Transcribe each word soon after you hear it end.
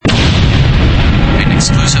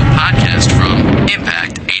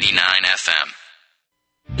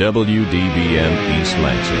WDBM East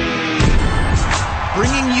Lansing.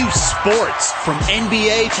 Bringing you sports from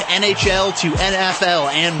NBA to NHL to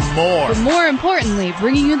NFL and more. But more importantly,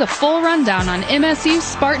 bringing you the full rundown on MSU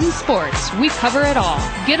Spartan Sports. We cover it all.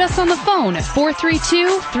 Get us on the phone at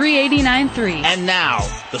 432-3893. And now,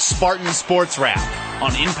 the Spartan Sports Wrap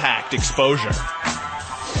on Impact Exposure.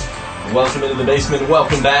 Welcome into the basement.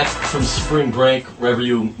 Welcome back from spring break, wherever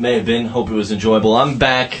you may have been. Hope it was enjoyable. I'm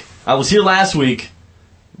back. I was here last week,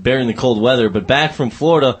 bearing the cold weather, but back from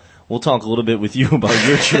Florida. We'll talk a little bit with you about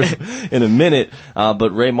your trip in a minute. But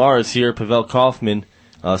Ray Marr is here. Pavel Kaufman,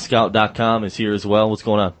 Scout.com, is here as well. What's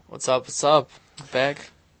going on? What's up? What's up?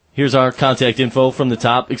 Back. Here's our contact info from the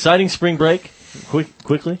top. Exciting spring break.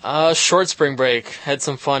 Quickly. Short spring break. Had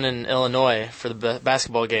some fun in Illinois for the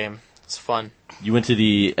basketball game. It's fun. You went to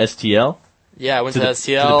the STL? Yeah, I went to the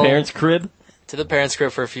STL. To the parents' crib? To the parents'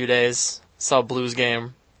 crib for a few days. Saw a Blues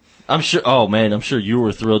game. I'm sure you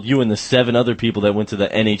were thrilled. You and the 7 other people that went to the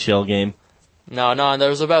NHL game. No, there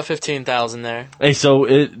was about 15,000 there. Hey, so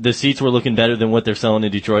the seats were looking better than what they're selling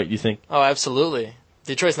in Detroit, you think? Oh, absolutely.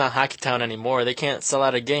 Detroit's not Hockey Town anymore. They can't sell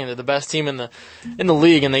out a game. They're the best team in the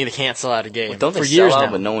league, and they can't sell out a game. Well, don't for they years sell out,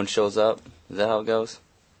 now. but no one shows up? Is that how it goes?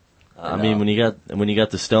 I mean, when you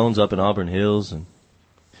got the Stones up in Auburn Hills, and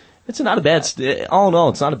it's not a bad. All in all,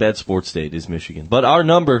 it's not a bad sports state, is Michigan. But our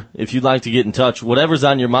number, if you'd like to get in touch, whatever's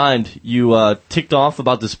on your mind, you ticked off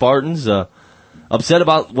about the Spartans, upset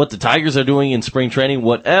about what the Tigers are doing in spring training,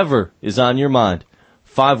 whatever is on your mind,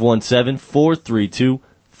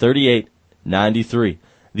 517-432-3893.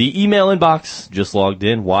 The email inbox, just logged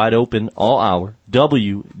in, wide open, all hour,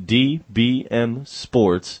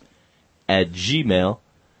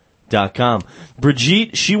 WDBMsports@gmail.com.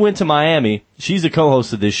 Brigitte, she went to Miami. She's the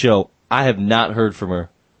co-host of this show. I have not heard from her,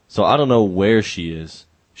 so I don't know where she is.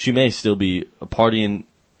 She may still be partying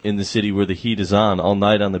in the city where the heat is on all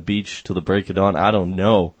night on the beach till the break of dawn. I don't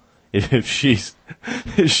know if she's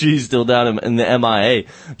still down in the MIA.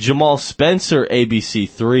 Jamal Spencer,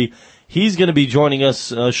 ABC3. He's going to be joining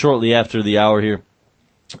us shortly after the hour here.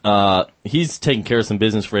 He's taking care of some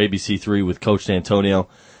business for ABC3 with Coach D'Antonio.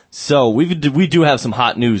 So we do have some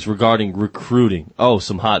hot news regarding recruiting. Oh,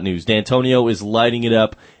 some hot news. D'Antonio is lighting it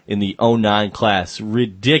up in the 09 class.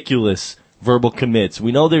 Ridiculous verbal commits.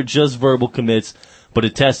 We know they're just verbal commits, but a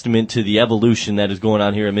testament to the evolution that is going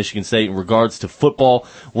on here at Michigan State in regards to football.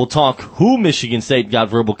 We'll talk who Michigan State got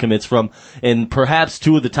verbal commits from, and perhaps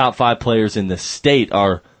 2 of the top 5 players in the state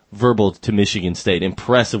are verbal to Michigan State.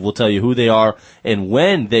 Impressive. We'll tell you who they are and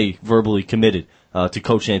when they verbally committed to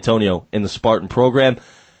Coach D'Antonio in the Spartan program.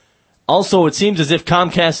 Also, it seems as if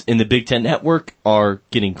Comcast and the Big Ten Network are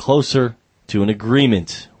getting closer to an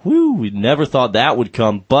agreement. Woo, we never thought that would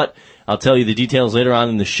come, but I'll tell you the details later on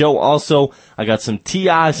in the show. Also, I got some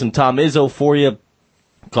T.I., some Tom Izzo for you.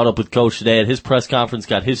 Caught up with Coach today at his press conference,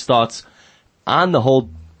 got his thoughts on the whole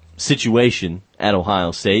situation at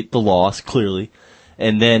Ohio State, the loss, clearly.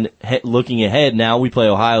 And then looking ahead now, we play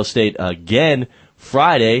Ohio State again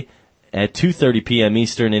Friday at 2:30 p.m.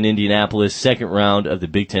 Eastern in Indianapolis, second round of the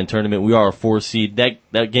Big Ten tournament. We are a 4 seed.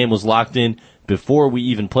 That game was locked in before we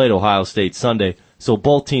even played Ohio State Sunday, so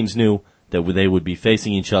both teams knew that they would be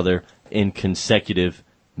facing each other in consecutive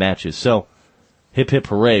matches. So, hip hip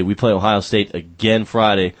hooray, we play Ohio State again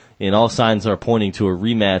Friday, and all signs are pointing to a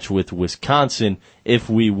rematch with Wisconsin if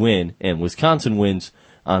we win, and Wisconsin wins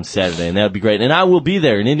on Saturday, and that would be great. And I will be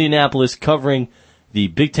there in Indianapolis covering the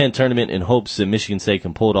Big Ten tournament in hopes that Michigan State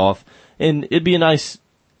can pull it off. And it'd be a nice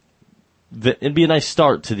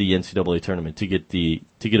start to the NCAA tournament to get a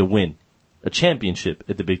win, a championship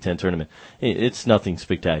at the Big Ten tournament. It's nothing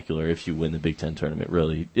spectacular if you win the Big Ten tournament,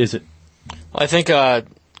 really, is it? Well, I think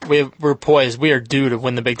we're poised. We are due to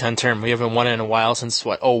win the Big Ten tournament. We haven't won it in a while since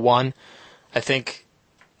 2001. I think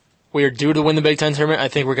we are due to win the Big Ten tournament. I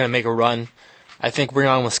think we're going to make a run. I think bring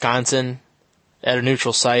on Wisconsin at a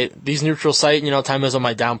neutral site. These neutral sites, Tom Izzo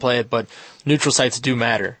might downplay it, but neutral sites do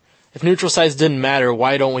matter. If neutral sites didn't matter,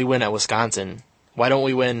 why don't we win at Wisconsin? Why don't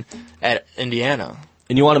we win at Indiana?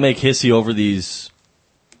 And you want to make hissy over these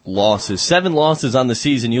losses. 7 losses on the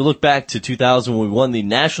season. You look back to 2000 when we won the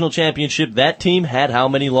national championship. That team had how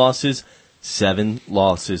many losses? 7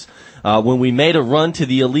 losses. When we made a run to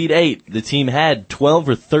the Elite 8, the team had 12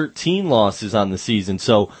 or 13 losses on the season.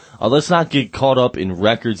 So let's not get caught up in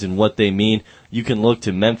records and what they mean. You can look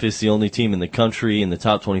to Memphis, the only team in the country in the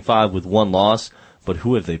top 25 with 1 loss. But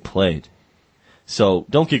who have they played? So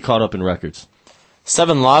don't get caught up in records.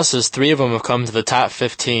 7 losses, 3 of them have come to the top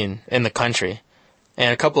 15 in the country,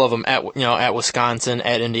 and a couple of them at Wisconsin,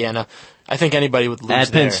 at Indiana. I think anybody would lose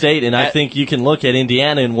at Penn State, and I think you can look at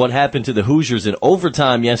Indiana and what happened to the Hoosiers in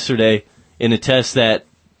overtime yesterday in a test that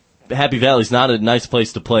Happy Valley's not a nice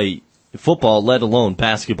place to play football, let alone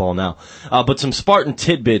basketball now. But some Spartan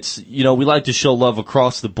tidbits. We like to show love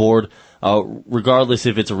across the board, regardless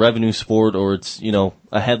if it's a revenue sport or it's,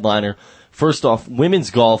 a headliner. First off, women's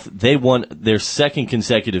golf, they won their second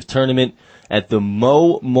consecutive tournament at the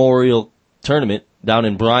Memorial Tournament down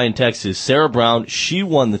in Bryan, Texas. Sarah Brown, she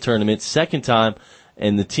won the tournament second time,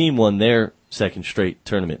 and the team won their second straight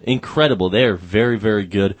tournament. Incredible. They're very, very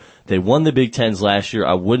good. They won the Big Tens last year.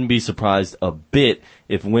 I wouldn't be surprised a bit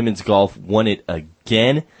if women's golf won it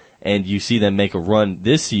again, and you see them make a run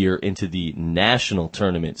this year into the national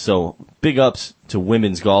tournament. So big ups to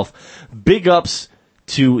women's golf. Big ups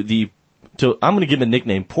to I'm going to give him a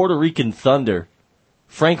nickname, Puerto Rican Thunder.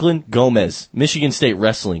 Franklin Gomez, Michigan State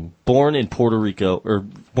Wrestling, born in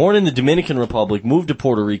the Dominican Republic, moved to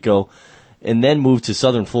Puerto Rico, and then moved to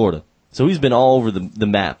Southern Florida. So he's been all over the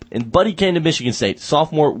map. And Buddy came to Michigan State.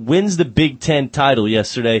 Sophomore wins the Big Ten title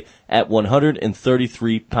yesterday at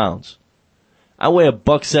 133 pounds. I weigh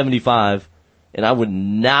 $175, and I would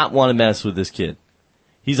not want to mess with this kid.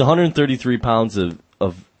 He's 133 pounds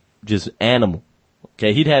of just animal.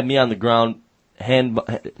 Okay, he'd have me on the ground,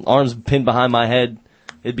 arms pinned behind my head.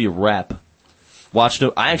 It'd be a wrap.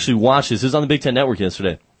 I actually watched this. This was on the Big Ten Network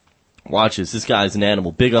yesterday. Watch this. This guy's an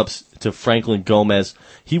animal. Big ups to Franklin Gomez.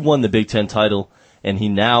 He won the Big Ten title, and he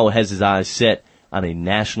now has his eyes set on a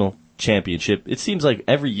national championship. It seems like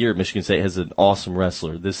every year Michigan State has an awesome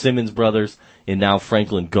wrestler. The Simmons brothers, and now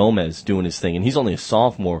Franklin Gomez doing his thing. And he's only a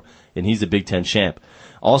sophomore, and he's a Big Ten champ.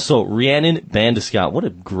 Also, Rhiannon Bandescott. What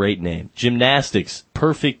a great name. Gymnastics,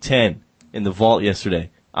 perfect 10 in the vault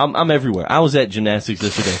yesterday. I'm everywhere. I was at gymnastics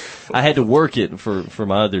yesterday. I had to work it for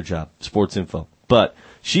my other job, Sports Info. But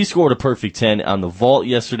she scored a perfect 10 on the vault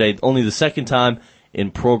yesterday, only the second time in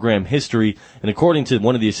program history. And according to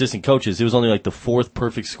one of the assistant coaches, it was only like the fourth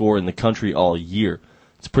perfect score in the country all year.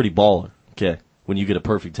 It's pretty baller, okay, when you get a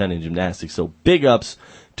perfect 10 in gymnastics. So big ups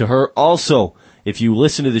to her. Also, if you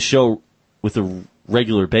listen to the show with a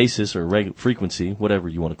regular basis or regular frequency, whatever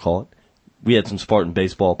you want to call it, we had some Spartan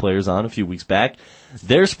baseball players on a few weeks back.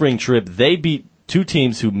 Their spring trip, they beat two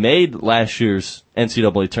teams who made last year's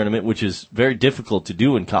NCAA tournament, which is very difficult to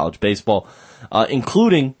do in college baseball,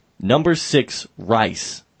 including number 6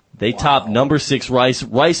 Rice. They topped number 6 Rice.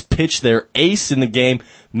 Rice pitched their ace in the game.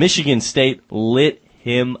 Michigan State lit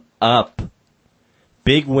him up.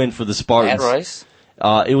 Big win for the Spartans. At Rice?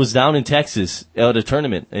 It was down in Texas at a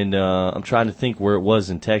tournament, and I'm trying to think where it was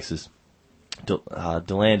in Texas.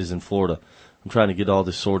 DeLand is in Florida. I'm trying to get all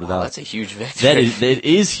this sorted out. That's a huge victory. It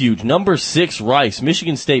is huge. Number 6 Rice,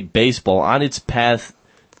 Michigan State baseball on its path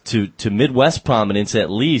to Midwest prominence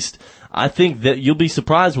at least. I think that you'll be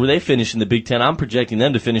surprised where they finish in the Big Ten. I'm projecting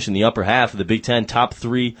them to finish in the upper half of the Big Ten, top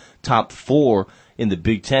 3, top 4 in the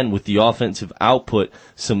Big Ten with the offensive output.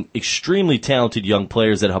 Some extremely talented young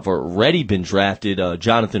players that have already been drafted.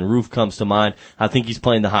 Jonathan Roof comes to mind. I think he's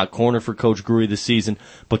playing the hot corner for Coach Gruey this season.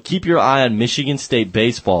 But keep your eye on Michigan State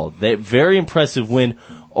baseball. They very impressive win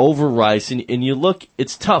over Rice. And you look,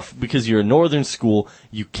 it's tough because you're a northern school.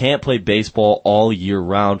 You can't play baseball all year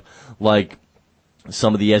round like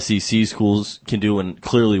some of the SEC schools can do, and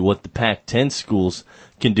clearly what the Pac-10 schools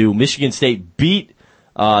can do. Michigan State beat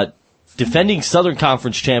defending Southern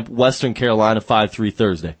Conference champ Western Carolina 5-3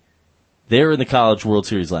 Thursday. They were in the College World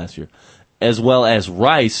Series last year. As well as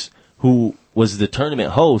Rice, who was the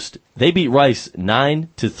tournament host, they beat Rice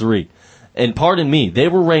 9-3. And pardon me, they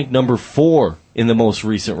were ranked number 4 in the most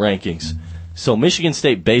recent rankings. So Michigan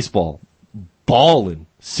State baseball, ballin',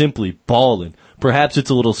 simply ballin'. Perhaps it's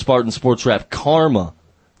a little Spartan Sports Rap karma.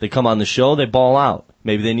 They come on the show, they ball out.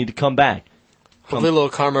 Maybe they need to come back. Hopefully a little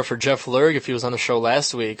karma for Jeff Lurg if he was on the show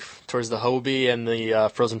last week towards the Hobie and the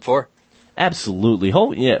Frozen Four. Absolutely.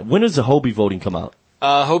 When does the Hobie voting come out?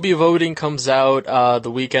 Hobie voting comes out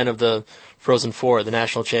the weekend of the Frozen Four, the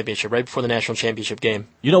national championship, right before the national championship game.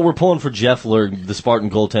 We're pulling for Jeff Lurg, the Spartan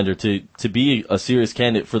goaltender, to be a serious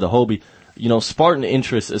candidate for the Hobie. Spartan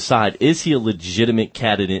interests aside, is he a legitimate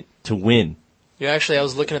candidate to win? Yeah, actually, I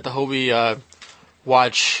was looking at the Hobie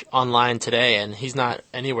watch online today, and he's not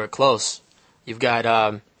anywhere close. You got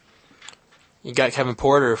Kevin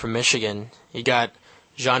Porter from Michigan. You got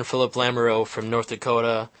Jean-Philippe Lamoureux from North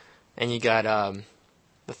Dakota, and you got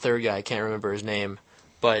the third guy. I can't remember his name,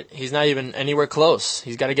 but he's not even anywhere close.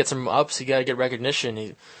 He's got to get some ups. He got to get recognition.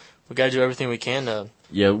 We got to do everything we can to.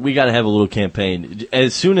 Yeah, we got to have a little campaign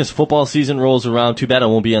as soon as football season rolls around. Too bad I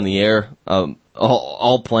won't be on the air.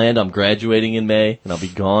 All planned. I'm graduating in May, and I'll be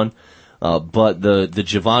gone. But the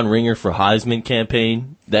Javon Ringer for Heisman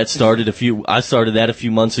campaign, that started I started that a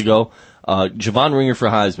few months ago. Javon Ringer for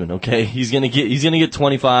Heisman, okay? He's gonna get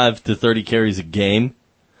 25 to 30 carries a game.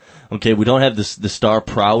 Okay, we don't have the star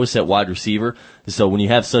prowess at wide receiver. So when you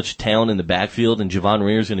have such talent in the backfield, and Javon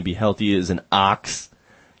Ringer is going to be healthy as an ox,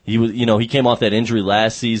 he came off that injury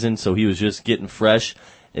last season, so he was just getting fresh,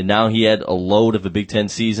 and now he had a load of a Big Ten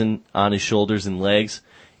season on his shoulders and legs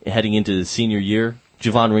heading into the senior year.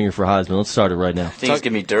 Javon Ringer for Heisman. Let's start it right now. Think he's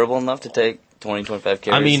going to be durable enough to take 20, 25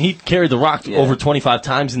 carries? I mean, he carried the rock over 25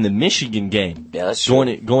 times in the Michigan game. Yeah, that's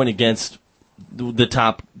true. Going against the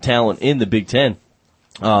top talent in the Big Ten.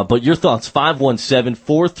 But your thoughts,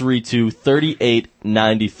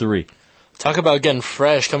 517-432-3893. Talk about getting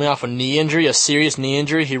fresh, coming off a serious knee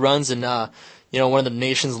injury. He runs in, one of the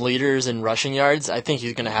nation's leaders in rushing yards. I think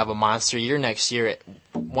he's going to have a monster year next year at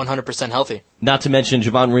 100% healthy. Not to mention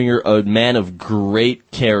Javon Ringer, a man of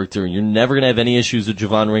great character. You're never going to have any issues with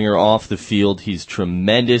Javon Ringer off the field. He's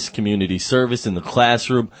tremendous community service in the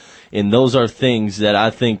classroom, and those are things that I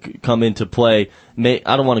think come into play.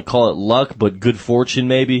 I don't want to call it luck, but good fortune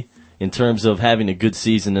maybe, in terms of having a good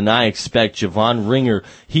season. And I expect Javon Ringer,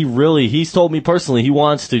 he's told me personally he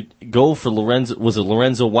wants to go for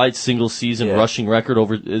Lorenzo White's single season rushing record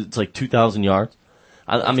over, it's like 2,000 yards.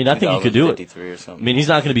 I mean, I think he could do it. Or something. I mean, he's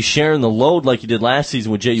not going to be sharing the load like he did last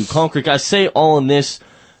season with J.U. Concreek. I say all this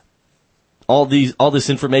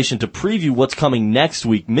information to preview what's coming next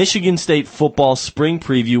week. Michigan State football spring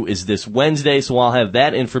preview is this Wednesday, so I'll have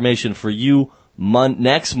that information for you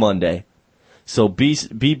next Monday. So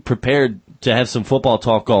be prepared to have some football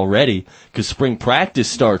talk already, because spring practice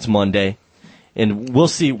starts Monday, and we'll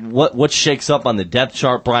see what shakes up on the depth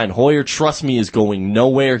chart. Brian Hoyer, trust me, is going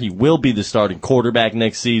nowhere. He will be the starting quarterback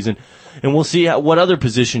next season, and we'll see what other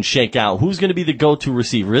positions shake out. Who's going to be the go-to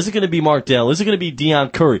receiver? Is it going to be Martell? Is it going to be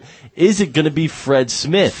Deion Curry? Is it going to be Fred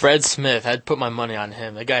Smith? Fred Smith, I'd put my money on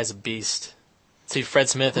him. That guy's a beast. See, Fred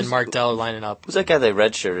Smith and Martell are lining up. Who's that guy they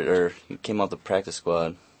redshirted or he came out the practice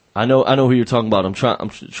squad? I know who you're talking about. I'm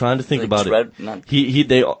trying to think about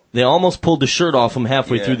it. They almost pulled the shirt off him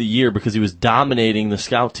halfway through the year because he was dominating the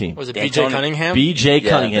scout team. Was it B.J. Cunningham? B.J.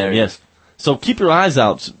 Cunningham, yes. So keep your eyes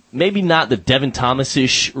out. Maybe not the Devin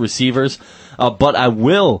Thomas-ish receivers, but I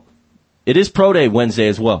will. It is Pro Day Wednesday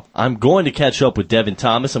as well. I'm going to catch up with Devin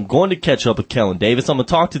Thomas. I'm going to catch up with Kellen Davis. I'm going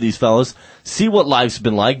to talk to these fellas, see what life's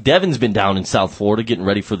been like. Devin's been down in South Florida getting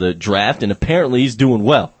ready for the draft, and apparently he's doing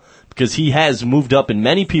well, because he has moved up in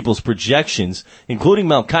many people's projections, including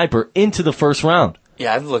Mel Kiper, into the first round.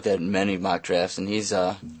 Yeah, I've looked at many mock drafts, and he's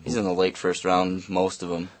in the late first round, most of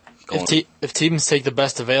them. If teams take the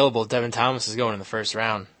best available, Devin Thomas is going in the first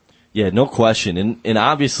round. Yeah, no question. And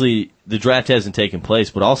obviously, the draft hasn't taken place,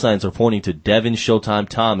 but all signs are pointing to Devin Showtime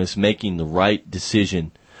Thomas making the right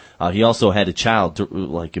decision. He also had a child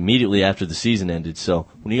immediately after the season ended, so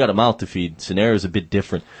when you got a mouth to feed, scenario's a bit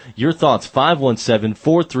different. Your thoughts,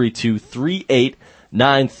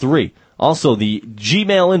 517-432-3893. Also, the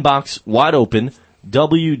Gmail inbox wide open,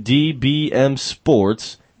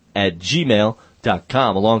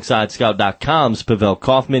 wdbmsports@gmail.com, alongside Scout.com's Pavel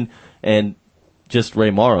Kaufman and just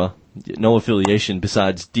Ray Mara. No affiliation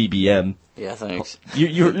besides DBM. Yeah, thanks.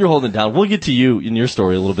 You're holding down. We'll get to you in your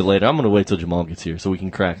story a little bit later. I'm going to wait till Jamal gets here so we can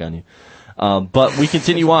crack on you. But we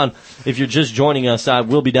continue on. If you're just joining us, I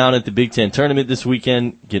will be down at the Big Ten tournament this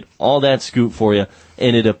weekend. Get all that scoop for you.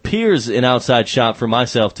 And it appears an outside shot for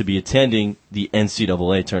myself to be attending the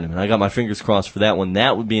NCAA tournament. I got my fingers crossed for that one.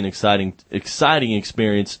 That would be an exciting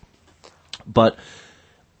experience. But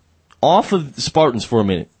off of the Spartans for a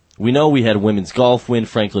minute. We know we had a women's golf win.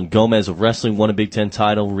 Franklin Gomez of wrestling won a Big Ten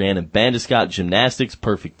title. Rhiannon Bandescott, gymnastics,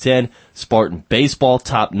 perfect 10. Spartan baseball,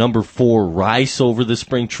 top number 4. Rice over the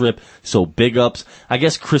spring trip. So big ups. I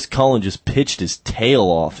guess Chris Cullen just pitched his tail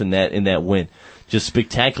off in that win. Just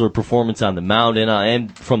spectacular performance on the mound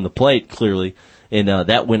and from the plate, clearly. And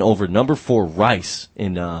that win over number 4 Rice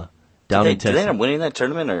in down in Texas. Did they end up winning that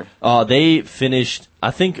tournament? They finished,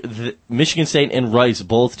 I think Michigan State and Rice,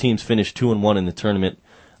 both teams finished 2-1 in the tournament.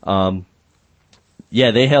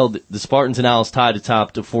 They held the Spartans and Owls tied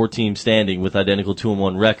atop the 4-team standing with identical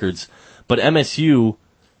 2-1 records, but MSU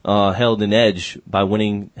held an edge by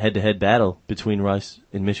winning head-to-head battle between Rice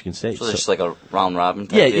and Michigan State. So it's like a round-robin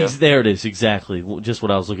type deal? There it is, exactly. Just what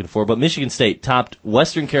I was looking for. But Michigan State topped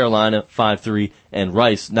Western Carolina 5-3 and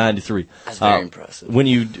Rice 9-3. That's very impressive. When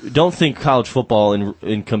you don't think college football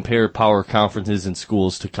and compare power conferences and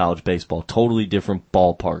schools to college baseball, totally different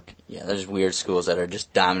ballpark. Yeah, there's weird schools that are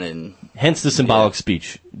just dominant. Hence the symbolic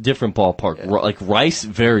speech. Different ballpark. Yeah. Like Rice,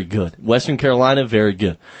 very good. Western Carolina, very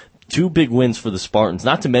good. 2 big wins for the Spartans.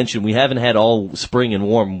 Not to mention, we haven't had all spring and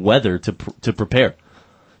warm weather to prepare.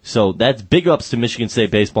 So that's big ups to Michigan State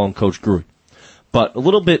baseball and Coach Gruy. But a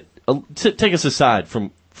little bit, take us aside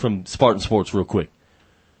from Spartan sports real quick.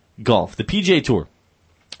 Golf. The PGA Tour.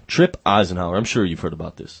 Trip Eisenhower, I'm sure you've heard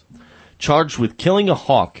about this, charged with killing a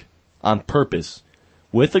hawk on purpose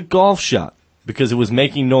with a golf shot because it was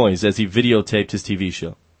making noise as he videotaped his TV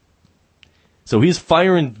show. So he's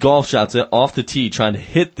firing golf shots off the tee trying to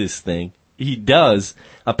hit this thing. He does.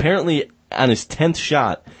 Apparently, on his 10th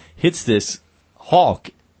shot, hits this hawk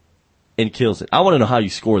and kills it. I want to know how you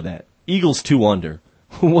score that. Eagles 2 under.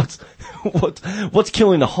 What's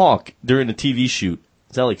killing a hawk during a TV shoot?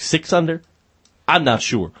 Is that like 6 under? I'm not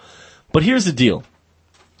sure. But here's the deal.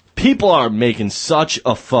 People are making such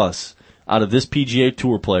a fuss out of this PGA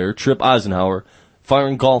Tour player, Trip Eisenhower,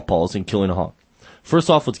 firing golf balls and killing a hawk. First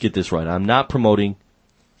off, let's get this right. I'm not promoting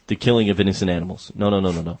the killing of innocent animals. No.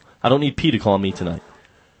 I don't need P to call me tonight.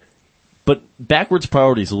 But backwards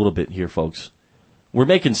priorities a little bit here, folks. We're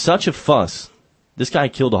making such a fuss. This guy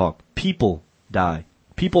killed a hawk. People die.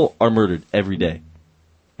 People are murdered every day.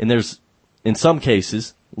 And there's, in some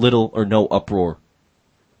cases, little or no uproar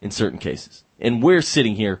in certain cases. And we're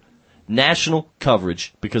sitting here, national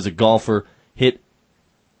coverage, because a golfer hit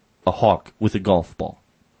a hawk with a golf ball.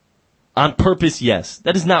 On purpose, yes.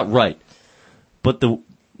 That is not right. But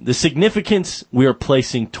the significance we are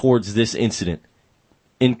placing towards this incident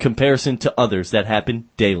in comparison to others that happen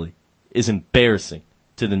daily is embarrassing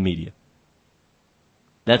to the media.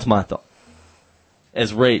 That's my thought.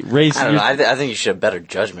 As Ray, I don't know. I think you should have better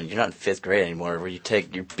judgment. You're not in 5th grade anymore, where you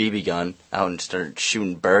take your BB gun out and start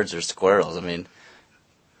shooting birds or squirrels. I mean,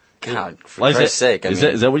 God, for Christ's sake! Is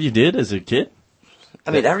that what you did as a kid?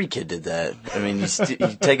 I mean, every kid did that. I mean, you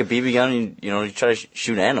take a BB gun and you try to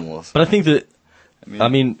shoot animals. But I think that, I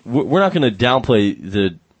mean, we're not going to downplay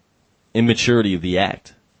the immaturity of the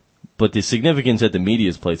act, but the significance that the media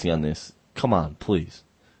is placing on this. Come on, please.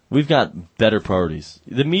 We've got better priorities.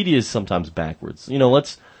 The media is sometimes backwards.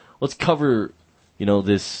 Let's cover,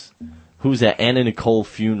 this, who's at Anna Nicole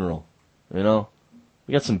funeral, We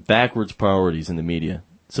got some backwards priorities in the media.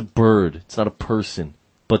 It's a bird. It's not a person.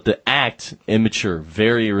 But the act, immature,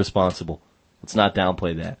 very irresponsible. Let's not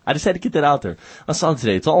downplay that. I just had to get that out there. I saw it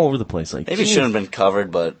today. It's all over the place. Like, maybe it shouldn't have been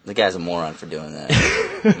covered, but the guy's a moron for doing that.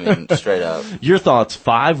 I mean, straight up. Your thoughts,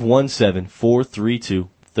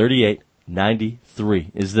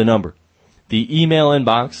 517-432-3893 is the number. The email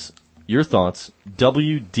inbox, your thoughts,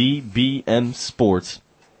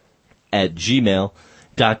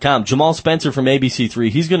 wdbmsports@gmail.com. Jamal Spencer from ABC3,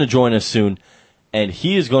 he's going to join us soon, and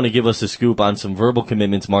he is going to give us a scoop on some verbal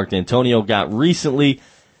commitments Mark D'Antonio got recently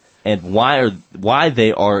and why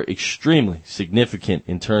they are extremely significant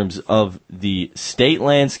in terms of the state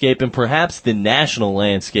landscape and perhaps the national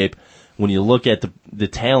landscape when you look at the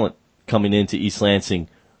talent coming into East Lansing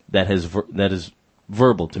that is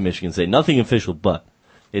verbal to Michigan State. Nothing official, but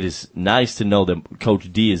it is nice to know that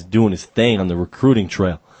Coach D is doing his thing on the recruiting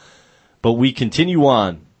trail. But we continue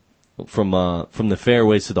on from the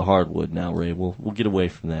fairways to the hardwood now, Ray. We'll get away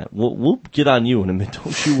from that. We'll get on you in a minute.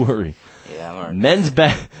 Don't you worry. Yeah, I'm all right.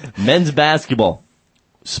 Men's basketball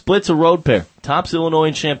splits a road pair. Tops Illinois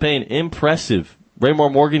and Champaign. Impressive. Raymore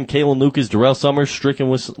Morgan, Kalen Lucas, Darrell Summers stricken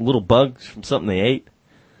with little bugs from something they ate.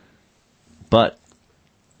 But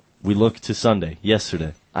we look to Sunday,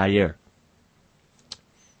 yesterday, Ayer.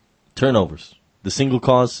 Turnovers. The single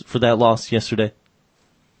cause for that loss yesterday?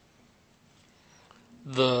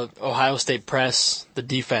 The Ohio State press, the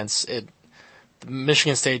defense,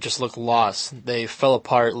 Michigan State just looked lost. They fell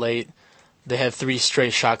apart late. They had 3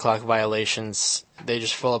 straight shot clock violations. They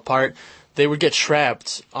just fell apart. They would get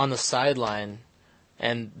trapped on the sideline,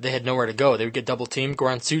 and they had nowhere to go. They would get double teamed.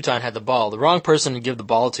 Goran Sutan had the ball. The wrong person to give the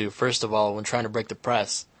ball to, first of all, when trying to break the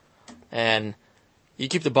press. And you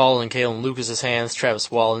keep the ball in Kalen Lucas's hands, Travis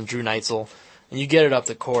Wall, and Drew Neitzel, and you get it up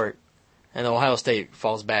the court, and Ohio State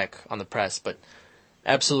falls back on the press. But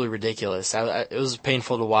absolutely ridiculous. It was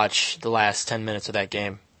painful to watch the last 10 minutes of that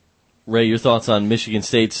game. Ray, your thoughts on Michigan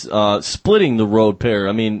State's splitting the road pair?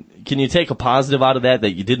 I mean, can you take a positive out of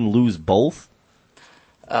that you didn't lose both?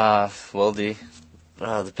 Well, the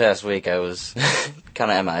past week I was kind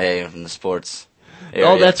of MIA from the sports area.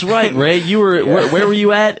 Oh, that's right, Ray. You were where were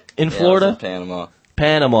you at in Florida? I was in Panama.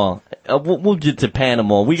 Panama. We'll get to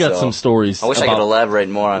Panama. We got some stories. I wish I could elaborate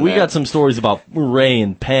more on that. We got some stories about Ray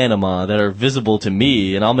in Panama that are visible to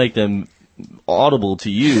me, and I'll make them audible to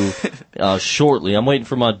you shortly. I'm waiting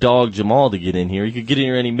for my dog Jamal to get in here. He could get in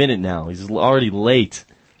here any minute now. He's already late.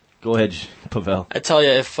 Go ahead, Pavel. I tell you,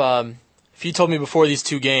 if you told me before these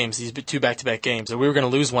 2 games, these 2 back-to-back games, that we were going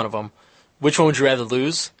to lose one of them, which one would you rather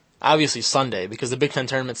lose? Obviously Sunday, because the Big Ten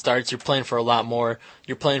tournament starts. You're playing for a lot more.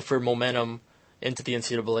 You're playing for momentum into the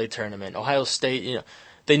NCAA tournament. Ohio State,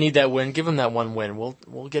 they need that win. Give them that one win.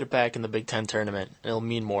 We'll get it back in the Big Ten tournament. It'll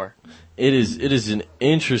mean more. It is an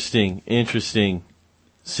interesting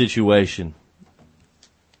situation.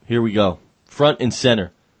 Here we go. Front and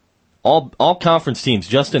center. All conference teams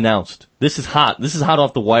just announced. This is hot. This is hot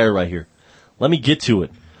off the wire right here. Let me get to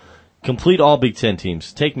it. Complete all Big Ten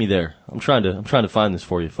teams. Take me there. I'm trying to find this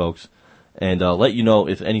for you, folks, and let you know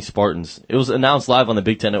if any Spartans. It was announced live on the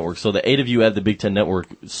Big Ten Network, so the 8 of you at the Big Ten Network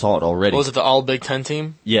saw it already. Was it the all Big Ten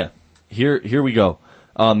team? Yeah. Here we go.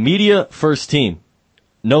 Media first team.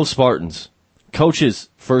 No Spartans. Coaches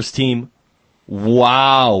first team.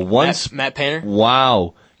 Wow. Matt Painter?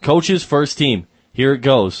 Wow. Coaches first team. Here it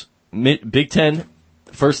goes. Big Ten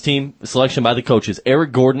first team selection by the coaches.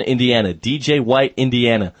 Eric Gordon, Indiana. DJ White,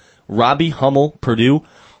 Indiana. Robbie Hummel, Purdue.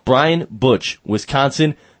 Brian Butch,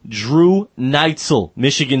 Wisconsin. Drew Neitzel,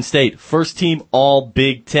 Michigan State. First team all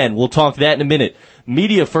Big Ten. We'll talk that in a minute.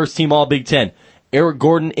 Media first team all Big Ten. Eric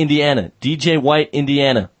Gordon, Indiana. DJ White,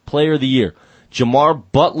 Indiana. Player of the Year. Jamar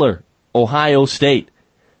Butler, Ohio State.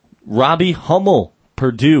 Robbie Hummel,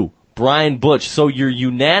 Purdue. Brian Butch. So your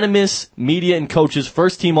unanimous media and coaches,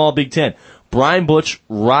 first team all Big Ten. Brian Butch,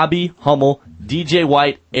 Robbie Hummel, DJ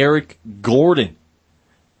White, Eric Gordon.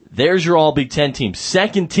 There's your all Big Ten team.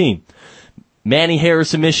 Second team, Manny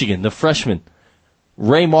Harris of Michigan, the freshman.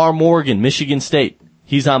 Raymar Morgan, Michigan State.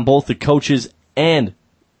 He's on both the coaches and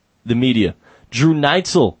the media. Drew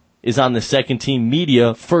Neitzel is on the second team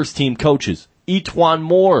media, first team coaches. Etwan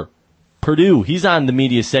Moore, Purdue. He's on the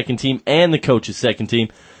media second team and the coaches second team.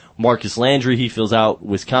 Marcus Landry, he fills out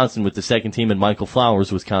Wisconsin with the second team, and Michael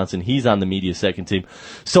Flowers, Wisconsin, he's on the media second team.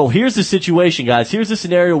 So here's the situation, guys. Here's the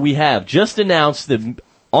scenario we have. Just announced the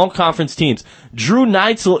all-conference teams. Drew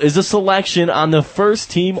Neitzel is a selection on the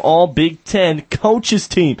first team all-Big Ten coaches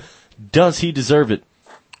team. Does he deserve it?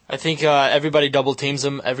 I think everybody double teams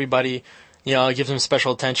him. Everybody, gives him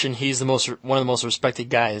special attention. He's one of the most respected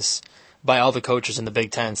guys by all the coaches in the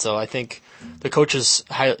Big Ten. So I think the coaches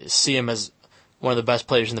see him as one of the best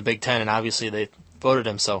players in the Big Ten, and obviously they voted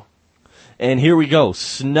him so. And here we go.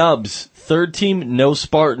 Snubs. Third team, no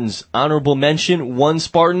Spartans. Honorable mention, one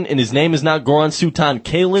Spartan, and his name is not Goran Sutan.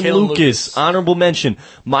 Kalen Lucas. Honorable mention.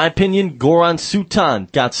 My opinion, Goran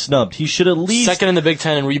Sutan got snubbed. He should at least... Second in the Big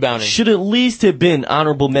Ten in rebounding. Should at least have been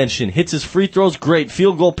honorable mention. Hits his free throws, great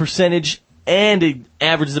field goal percentage, and it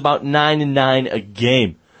averages about 9 and 9 a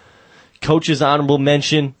game. Coach's honorable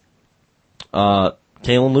mention,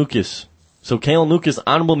 Kalen Lucas. So Kalen Lucas,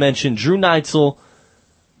 honorable mention. Drew Neitzel,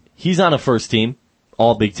 he's on a first team,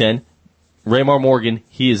 all Big Ten. Raymar Morgan,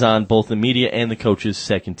 he is on both the media and the coaches'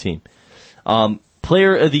 second team.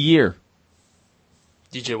 Player of the Year.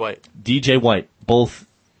 DJ White. DJ White, both.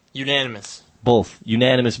 Unanimous. Both.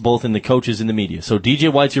 Unanimous, both in the coaches and the media. So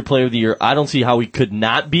DJ White's your Player of the Year. I don't see how he could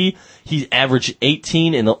not be. He averaged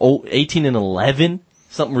 18 and 11,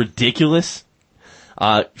 something ridiculous.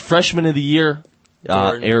 Freshman of the Year,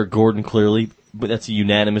 Eric Gordon, clearly. But that's a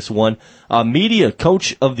unanimous one. Media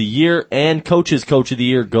Coach of the Year and Coaches Coach of the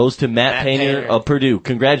Year goes to Matt Painter of Purdue.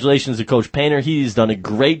 Congratulations to Coach Painter. He's done a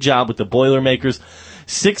great job with the Boilermakers.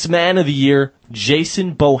 Sixth Man of the Year,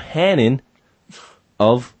 Jason Bohannon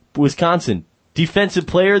of Wisconsin. Defensive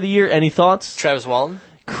Player of the Year, any thoughts? Travis Walton.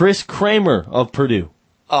 Chris Kramer of Purdue.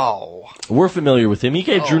 Oh. We're familiar with him. He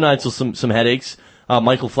gave Drew Neitzel some headaches.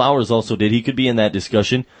 Michael Flowers also did. He could be in that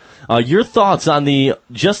discussion. Your thoughts on the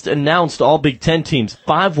just announced all Big Ten teams,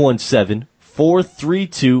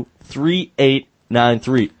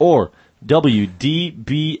 517-432-3893 or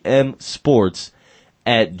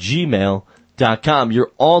WDBMsports@gmail.com.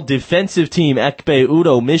 Your all defensive team, Ekpe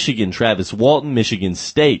Udo, Michigan, Travis Walton, Michigan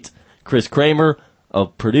State, Chris Kramer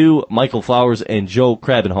of Purdue, Michael Flowers, and Joe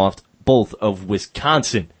Krabenhoft, both of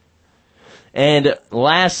Wisconsin. And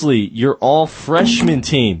lastly, your all freshman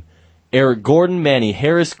team, Eric Gordon, Manny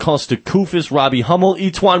Harris, Costa Koufis, Robbie Hummel,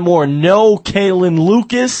 Etwan Moore. No Kalen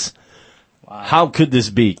Lucas. Wow. How could this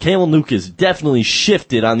be? Kalen Lucas definitely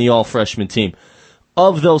shifted on the all-freshman team.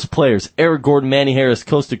 Of those players, Eric Gordon, Manny Harris,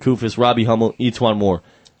 Costa Koufis, Robbie Hummel, Etwan Moore.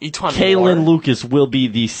 Kalen Lucas will be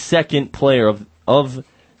the second player of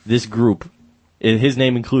this group, his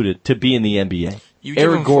name included, to be in the NBA. You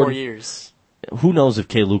give him 4 years. Who knows if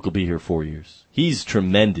K. Luke will be here 4 years. He's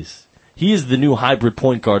tremendous. He is the new hybrid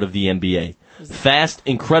point guard of the NBA. Fast,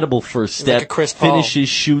 incredible first step. Like Chris Paul. Finishes,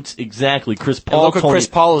 shoots, exactly. Chris Paul. And look what Chris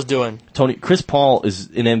Paul is doing. Chris Paul is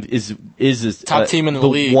top team in the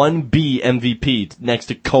league. 1B MVP next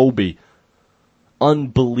to Kobe.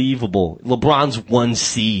 Unbelievable. LeBron's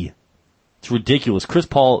 1C. It's ridiculous. Chris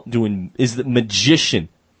Paul is the magician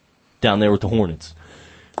down there with the Hornets.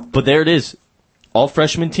 But there it is. All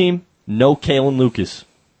freshman team, no Kalen Lucas.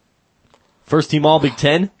 First team all Big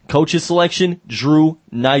Ten, coaches selection, Drew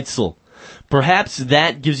Neitzel. Perhaps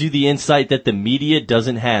that gives you the insight that the media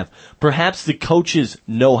doesn't have. Perhaps the coaches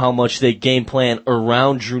know how much they game plan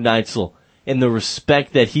around Drew Neitzel and the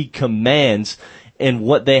respect that he commands and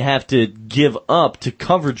what they have to give up to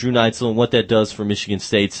cover Drew Neitzel and what that does for Michigan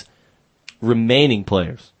State's remaining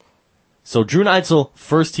players. So Drew Neitzel,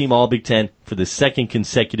 first team All-Big Ten for the second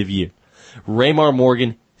consecutive year. Raymar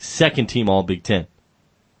Morgan, second team All-Big Ten.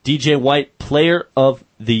 DJ White, player of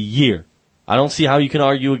the year. I don't see how you can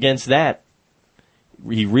argue against that.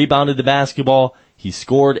 He rebounded the basketball. He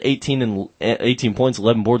scored 18 points,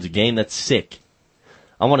 11 boards a game. That's sick.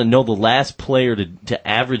 I want to know the last player to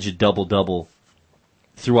average a double-double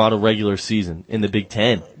throughout a regular season in the Big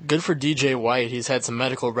Ten. Good for DJ White. He's had some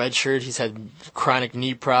medical red shirt. He's had chronic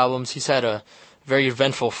knee problems. He's had a very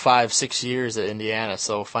eventful 5-6 years at Indiana,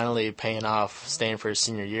 so finally paying off, staying for his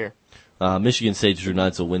senior year. Michigan State's Drew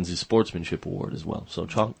Neitzel wins his sportsmanship award as well. So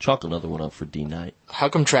chalk another one up for D Knight. How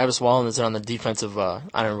come Travis Wallen is on the defensive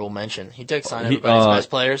honorable mention? He takes on everybody's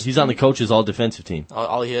best players. He's on the coach's all-defensive team.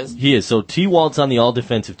 All he is? He is. So T. Walt's on the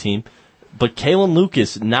all-defensive team, but Kalen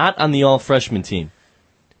Lucas not on the all-freshman team.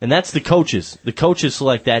 And that's the coaches. The coaches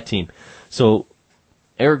select that team. So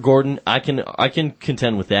Eric Gordon, I can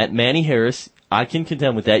contend with that. Manny Harris, I can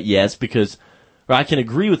contend with that, yes, or I can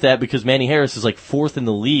agree with that because Manny Harris is like fourth in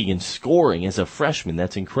the league in scoring as a freshman.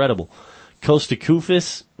 That's incredible. Kosta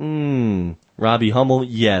Koufis, Robbie Hummel,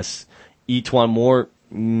 yes. Etuan Moore,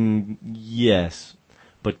 yes.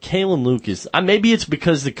 But Kalen Lucas, maybe it's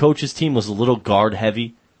because the coach's team was a little guard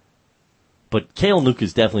heavy, but Kalen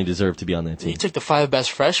Lucas definitely deserved to be on that team. He took the 5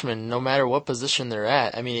 best freshmen no matter what position they're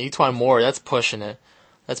at. I mean, Etuan Moore, that's pushing it.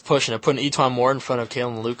 Putting Etuan Moore in front of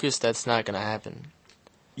Kalen Lucas, that's not going to happen.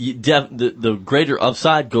 The greater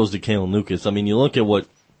upside goes to Kalen Lucas. I mean, you look at what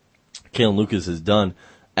Kalen Lucas has done.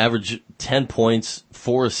 Average 10 points,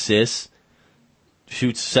 4 assists,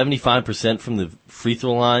 shoots 75% from the free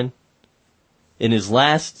throw line. In his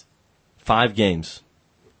last 5 games,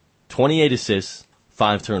 28 assists,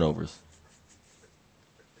 5 turnovers.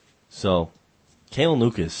 So, Kalen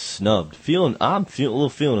Lucas snubbed. I'm a little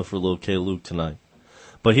feeling it for little K. Luke tonight.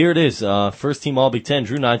 But here it is. First team All-Big Ten,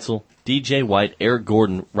 Drew Neitzel, DJ White, Eric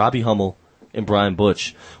Gordon, Robbie Hummel, and Brian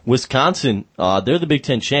Butch. Wisconsin, they're the Big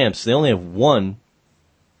Ten champs. They only have one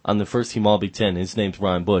on the first team All-Big Ten. His name's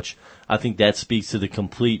Brian Butch. I think that speaks to the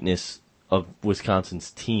completeness of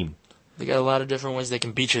Wisconsin's team. They got a lot of different ways they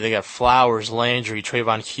can beat you. They got Flowers, Landry,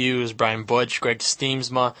 Trayvon Hughes, Brian Butch, Greg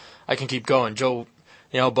Steemsma. I can keep going.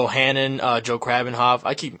 Bohannon, Joe Krabenhoff.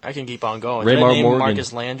 I can keep on going. Raymar Morgan.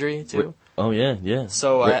 Marcus Landry, too. Oh, yeah.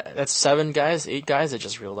 So that's 7 guys, 8 guys that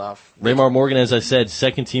just reeled off. Raymar Morgan, as I said,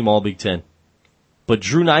 second team All-Big Ten. But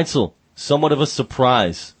Drew Neitzel, somewhat of a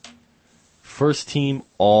surprise. First team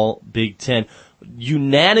All-Big Ten.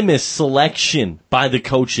 Unanimous selection by the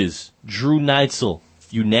coaches. Drew Neitzel,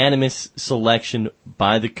 unanimous selection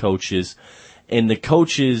by the coaches. And the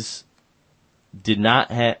coaches did not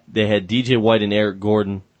have, they had DJ White and Eric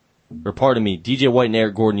Gordon, DJ White and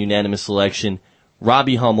Eric Gordon, unanimous selection.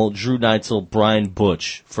 Robbie Hummel, Drew Neitzel, Brian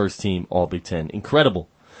Butch, first team All-Big Ten. Incredible.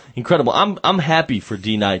 I'm happy for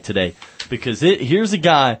D Knight today because here's a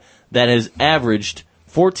guy that has averaged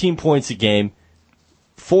 14 points a game,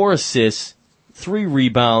 4 assists, 3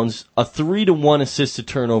 rebounds, a 3-to-1 assist to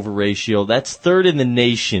turnover ratio. That's third in the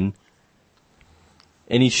nation.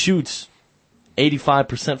 And he shoots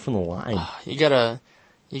 85% from the line. You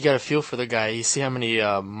gotta feel for the guy. You see how many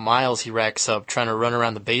miles he racks up trying to run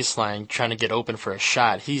around the baseline, trying to get open for a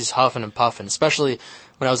shot. He's huffing and puffing, especially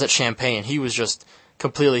when I was at Champaign. He was just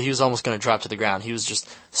he was almost going to drop to the ground. He was just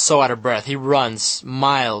so out of breath. He runs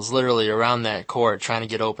miles, literally, around that court trying to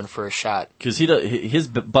get open for a shot. Because his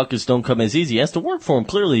buckets don't come as easy. He has to work for them.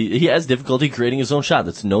 Clearly, he has difficulty creating his own shot.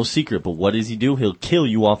 That's no secret. But what does he do? He'll kill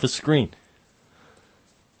you off a screen.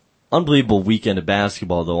 Unbelievable weekend of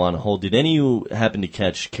basketball, though, on a whole. Did any of you happen to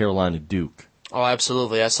catch Carolina Duke? Oh,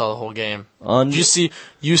 absolutely. I saw the whole game. Did you see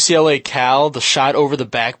UCLA Cal, the shot over the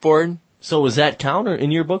backboard? So was that counter in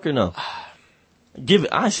your book or no?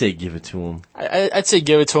 I say give it to him. I'd say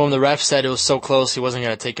give it to him. The ref said it was so close he wasn't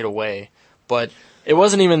going to take it away. But it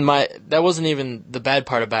wasn't even that wasn't even the bad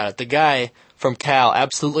part about it. The guy from Cal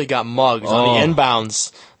absolutely got mugged on the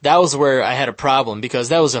inbounds. That was where I had a problem because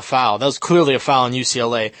that was a foul. That was clearly a foul on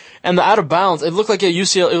UCLA. And the out of bounds, it looked like it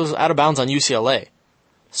was out of bounds on UCLA.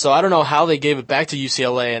 So I don't know how they gave it back to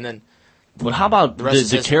UCLA and then. But how about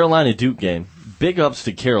the Carolina Duke game? Big ups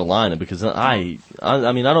to Carolina because I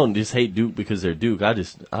mean I don't just hate Duke because they're Duke. I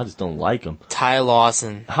just don't like them. Ty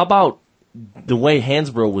Lawson. How about the way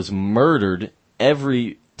Hansbrough was murdered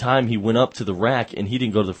every time he went up to the rack and he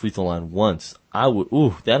didn't go to the free throw line once?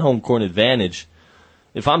 That home court advantage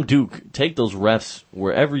if I'm Duke, take those refs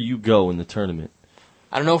wherever you go in the tournament.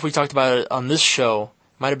 I don't know if we talked about it on this show.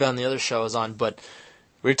 Might have been on the other show I was on, but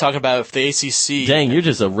we were talking about if the ACC... Dang, you're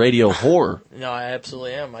just a radio whore. No, I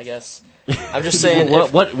absolutely am, I guess. I'm just saying...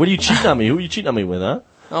 What are you cheating on me? Who are you cheating on me with, huh?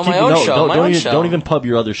 Oh, my own show. Don't even pub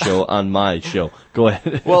your other show on my show. Go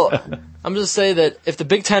ahead. Well, I'm just saying that if the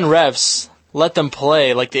Big Ten refs let them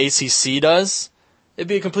play like the ACC does, it'd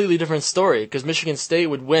be a completely different story because Michigan State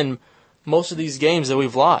would win most of these games that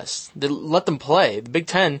we've lost. They let them play. The Big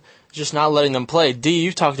Ten is just not letting them play. D,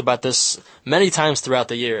 you've talked about this many times throughout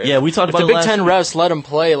the year. Yeah, we talked about it. But Big Ten refs let them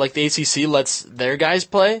play like the ACC lets their guys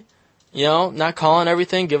play. You know, not calling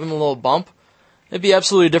everything, give them a little bump. It'd be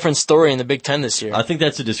absolutely a different story in the Big Ten this year. I think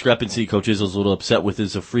that's a discrepancy Coach Izzo's a little upset with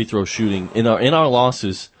is a free throw shooting. In our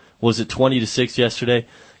losses, was it 20-6 yesterday?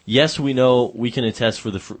 Yes, we know we can attest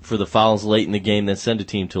for the fouls late in the game that send a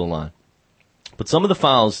team to a line. But some of the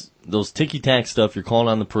fouls, those ticky-tack stuff you're calling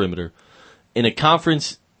on the perimeter, in a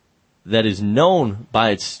conference that is known by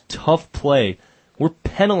its tough play, we're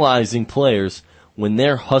penalizing players when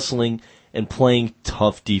they're hustling and playing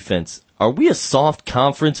tough defense. Are we a soft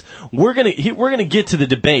conference? We're gonna get to the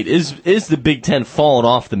debate. Is the Big Ten falling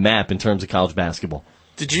off the map in terms of college basketball?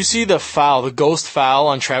 Did you see the ghost foul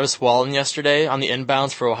on Travis Walton yesterday on the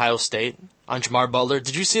inbounds for Ohio State on Jamar Butler?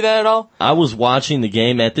 Did you see that at all? I was watching the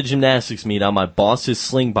game at the gymnastics meet on my boss's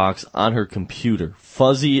Slingbox on her computer.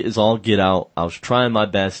 Fuzzy is all get out. I was trying my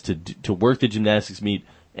best to work the gymnastics meet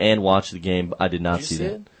and watch the game, but I did not see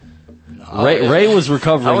that. No, Ray was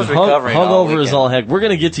recovering. I was recovering hungover as all heck. We're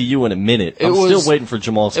going to get to you in a minute. I'm still waiting for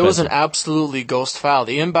Jamal Spencer. It was an absolutely ghost foul.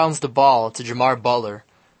 He inbounds the ball to Jamar Butler,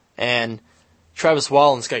 and Travis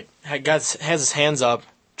Walton's has his hands up,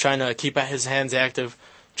 trying to keep his hands active,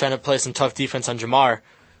 trying to play some tough defense on Jamar.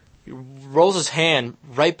 He rolls his hand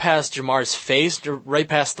right past Jamar's face, right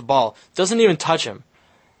past the ball. Doesn't even touch him.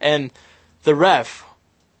 And the ref,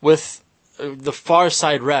 with the far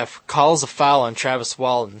side ref, calls a foul on Travis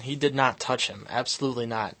Walton. He did not touch him. Absolutely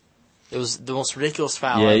not. It was the most ridiculous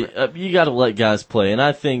foul ever. You got to let guys play. And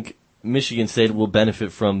I think Michigan State will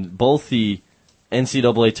benefit from both the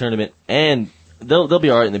NCAA tournament and they'll be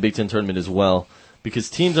all right in the Big Ten tournament as well because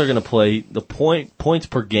teams are going to play. The points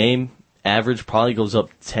per game average probably goes up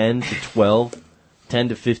 10 to 12, 10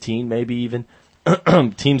 to 15 maybe even.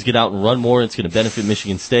 Teams get out and run more. It's going to benefit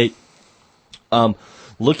Michigan State.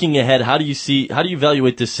 Looking ahead, how do you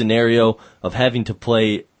evaluate this scenario of having to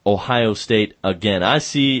play Ohio State again? I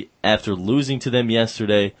see after losing to them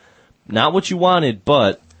yesterday, not what you wanted,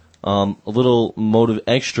 but a little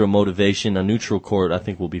extra motivation on neutral court. I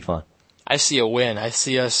think we'll be fine. I see a win. I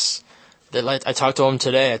see us. I talked to them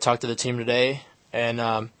today. I talked to the team today,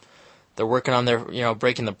 and they're working on their,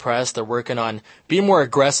 breaking the press. They're working on being more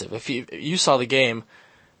aggressive. If you saw the game,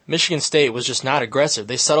 Michigan State was just not aggressive.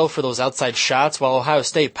 They settled for those outside shots while Ohio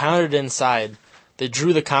State pounded inside. They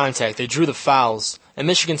drew the contact. They drew the fouls. And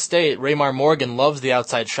Michigan State, Raymar Morgan loves the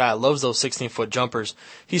outside shot, loves those 16-foot jumpers.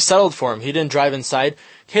 He settled for him. He didn't drive inside.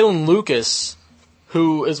 Kalen Lucas,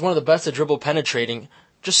 who is one of the best at dribble penetrating,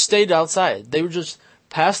 just stayed outside. They would just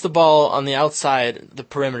pass the ball on the outside, the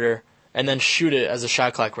perimeter, and then shoot it as the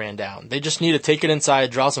shot clock ran down. They just need to take it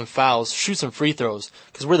inside, draw some fouls, shoot some free throws,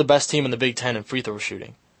 because we're the best team in the Big Ten in free throw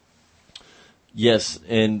shooting. Yes,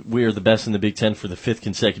 and we are the best in the Big Ten for the 5th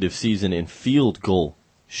consecutive season in field goal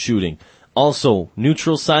shooting. Also,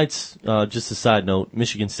 neutral sites, just a side note,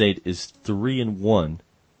 Michigan State is 3-1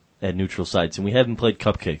 at neutral sites, and we haven't played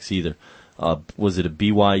cupcakes either. Was it a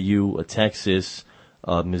BYU, a Texas,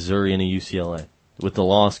 Missouri, and a UCLA? With the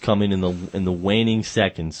loss coming in the waning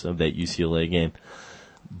seconds of that UCLA game.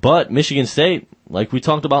 But Michigan State, like we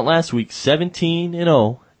talked about last week,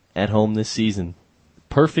 17-0 at home this season.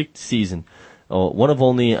 Perfect season. One of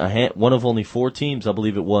only 4 teams, I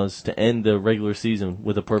believe it was, to end the regular season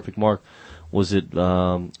with a perfect mark. Was it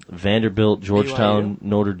Vanderbilt, Georgetown, BYU?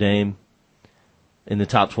 Notre Dame in the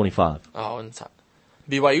top 25? Oh, in the top.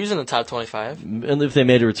 BYU's in the top 25. And if they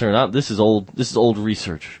made a return, this is old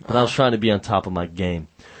research. But I was trying to be on top of my game.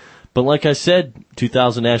 But like I said,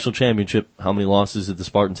 2000 national championship. How many losses did the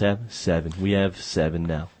Spartans have? 7. We have 7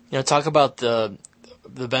 now. Talk about the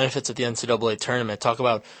benefits of the NCAA tournament. Talk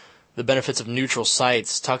about the benefits of neutral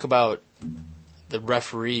sites. Talk about the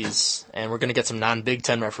referees, and we're going to get some non-Big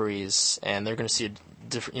Ten referees, and they're going to see a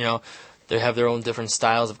different. They have their own different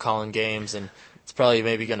styles of calling games, and it's probably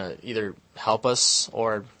maybe going to either help us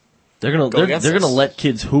or they're going to let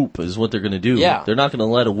kids hoop is what they're going to do. Yeah. They're not going to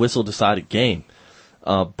let a whistle decide a game.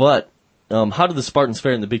 But how do the Spartans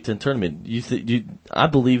fare in the Big Ten tournament? I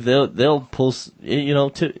believe they'll pull.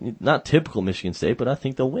 Not typical Michigan State, but I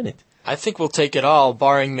think they'll win it. I think we'll take it all,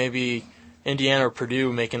 barring maybe Indiana or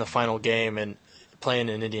Purdue making the final game and playing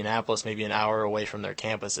in Indianapolis, maybe an hour away from their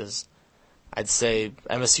campuses. I'd say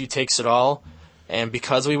MSU takes it all, and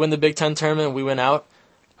because we win the Big Ten tournament, we win out,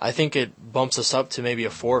 I think it bumps us up to maybe a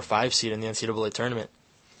 4 or 5 seed in the NCAA tournament.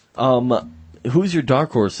 Who's your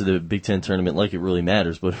dark horse to the Big Ten tournament? Like it really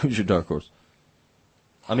matters, but who's your dark horse?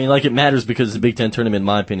 I mean, like it matters because the Big Ten tournament, in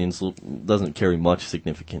my opinion, doesn't carry much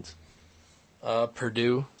significance.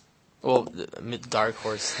 Purdue. Well, dark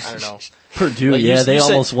horse, I don't know. Purdue, they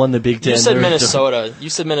almost won the Big Ten. You said Minnesota. You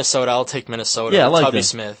said Minnesota. I'll take Minnesota. Yeah, I like Tubby that.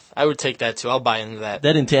 Smith. I would take that too. I'll buy into that.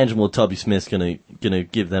 That intangible Tubby Smith's gonna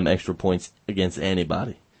give them extra points against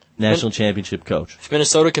anybody. National championship coach. If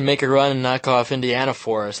Minnesota can make a run and knock off Indiana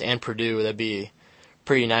for us and Purdue, that'd be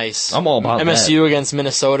pretty nice. I'm all about MSU against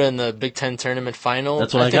Minnesota in the Big Ten tournament final.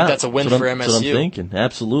 That's what I think that's a win for MSU. That's what I'm thinking.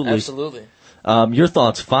 Absolutely. Absolutely. Your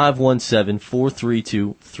thoughts,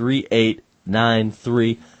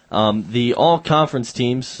 517-432-3893. The all-conference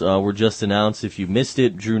teams were just announced. If you missed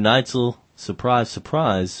it, Drew Neitzel, surprise,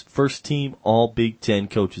 surprise, first team All-Big Ten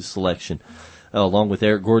coaches selection, along with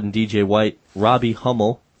Eric Gordon, DJ White, Robbie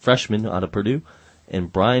Hummel, freshman out of Purdue,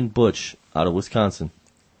 and Brian Butch out of Wisconsin.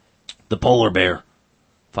 The polar bear.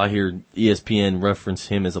 If I hear ESPN reference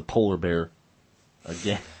him as a polar bear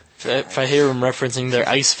again. If I hear him referencing their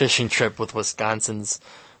ice fishing trip with Wisconsin's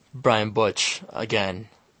Brian Butch again.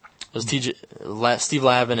 It was Steve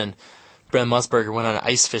Lavin and Brent Musburger went on an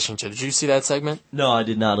ice fishing trip. Did you see that segment? No, I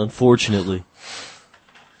did not, unfortunately.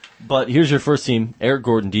 But here's your first team. Eric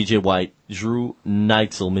Gordon, DJ White, Drew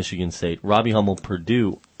Neitzel, Michigan State, Robbie Hummel,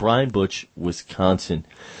 Purdue, Brian Butch, Wisconsin.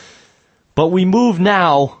 But we move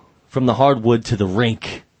now from the hardwood to the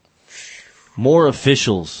rink. More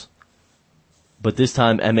officials. But this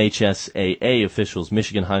time MHSAA officials,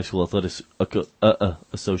 Michigan High School Athletics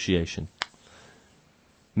Association.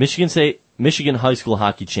 Michigan High School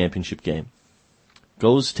Hockey Championship game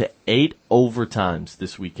goes to 8 overtimes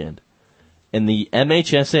this weekend. And the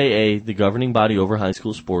MHSAA, the governing body over high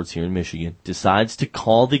school sports here in Michigan, decides to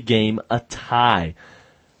call the game a tie.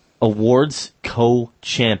 Awards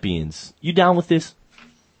co-champions. You down with this?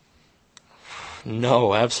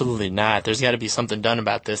 No, absolutely not. There's got to be something done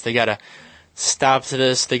about this. They got to stop to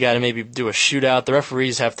this. They got to maybe do a shootout. The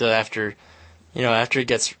referees have to, after it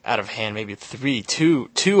gets out of hand, maybe two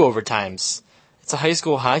overtimes. It's a high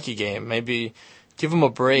school hockey game. Maybe give them a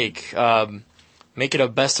break. Make it a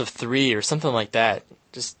best of 3 or something like that.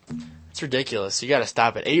 Just, it's ridiculous. You got to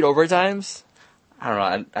stop it. 8 overtimes? I don't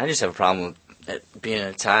know. I just have a problem with it being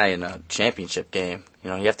a tie in a championship game.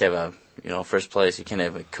 You have to have first place. You can't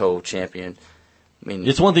have a co-champion. I mean,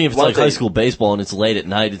 it's one thing if it's like high school baseball and it's late at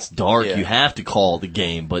night, it's dark, you have to call the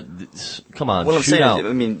game, but come on, what I'm saying out. Is,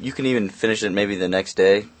 I mean, you can even finish it maybe the next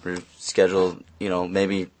day or schedule,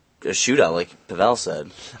 maybe a shootout like Pavel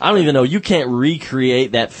said. I don't even know. You can't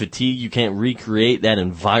recreate that fatigue. You can't recreate that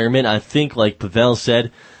environment. I think, like Pavel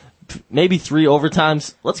said, maybe 3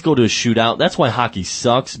 overtimes. Let's go to a shootout. That's why hockey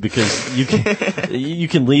sucks, because you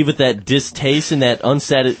can leave with that distaste and that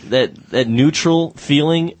that neutral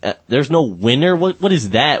feeling. There's no winner. What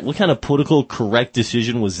is that? What kind of political correct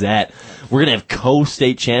decision was that? We're gonna have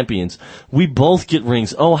co-state champions. We both get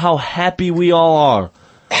rings. Oh, how happy we all are.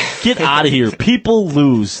 Get out of here. People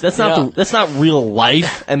lose. That's not real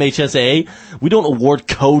life, MHSAA. We don't award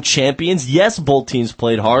co-champions. Yes, both teams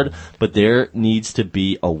played hard, but there needs to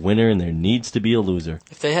be a winner and there needs to be a loser.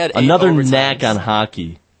 If they had another knack on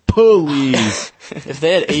hockey. Please. If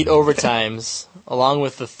they had 8 overtimes, along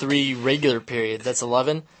with the 3 regular periods, that's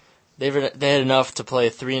 11, they had enough to play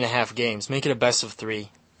 3.5 games. Make it a best of 3.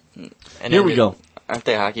 And here we go. Aren't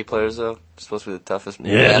they hockey players, though? They're supposed to be the toughest athletes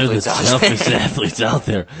out there. Yeah, they're the toughest athletes out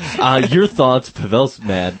there. Your thoughts, Pavel's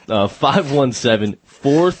mad.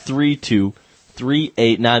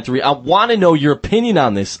 517-432-3893. I want to know your opinion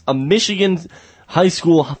on this. A Michigan high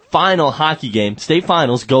school final hockey game, state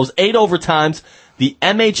finals, goes 8 overtimes. The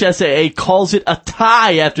MHSAA calls it a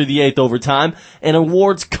tie after the 8th overtime and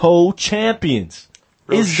awards co-champions.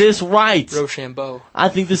 Is this right? Rochambeau. I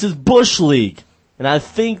think this is Bush League. And I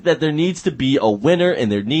think that there needs to be a winner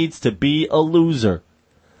and there needs to be a loser.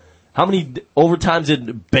 How many overtimes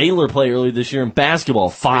did Baylor play earlier this year in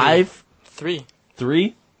basketball? 5? 3.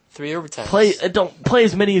 3? 3 overtimes. Don't play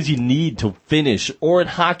as many as you need to finish. Or in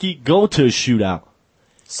hockey, go to a shootout.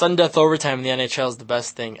 Sudden death overtime in the NHL is the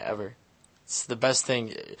best thing ever. It's the best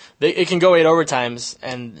thing. It can go 8 overtimes,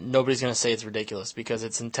 and nobody's going to say it's ridiculous because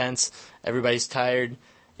it's intense. Everybody's tired,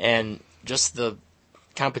 and just the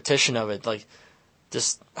competition of it,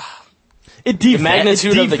 it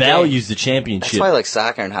devalues the championship. That's why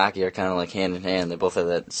soccer and hockey are kind of hand in hand. They both have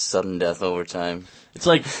that sudden death overtime. It's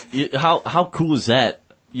like, how cool is that?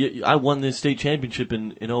 I won the state championship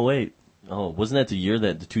in 08. Oh, wasn't that the year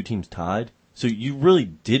that the two teams tied? So you really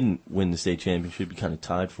didn't win the state championship. You kind of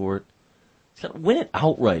tied for it. Win it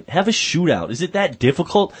outright. Have a shootout. Is it that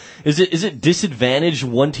difficult? Is it disadvantage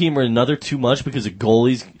one team or another too much because of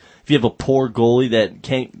goalies? If you have a poor goalie that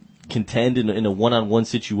can't contend in a one-on-one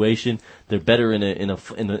situation, they're better in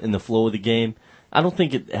the flow of the game. I don't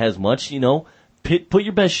think it has much. Put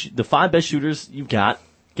your the 5 best shooters you've got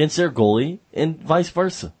against their goalie, and vice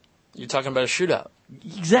versa. You're talking about a shootout.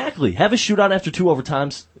 Exactly. Have a shootout after 2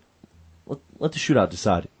 overtimes. Let the shootout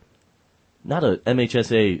decide it. Not a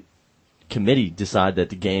MHSA committee decide that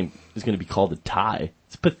the game is going to be called a tie.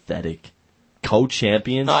 It's pathetic.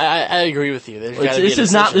 Co-champions. No, I agree with you. This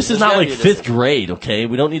is not like 5th grade, okay?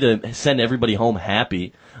 We don't need to send everybody home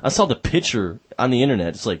happy. I saw the picture on the internet.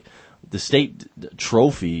 It's like the state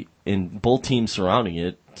trophy and both teams surrounding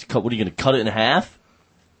it. What are you going to cut it in half?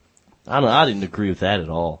 I didn't agree with that at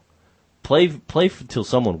all. Play until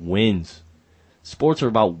someone wins. Sports are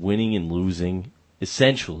about winning and losing,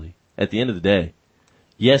 essentially, at the end of the day.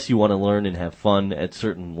 Yes, you want to learn and have fun at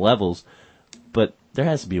certain levels, but there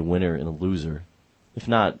has to be a winner and a loser. If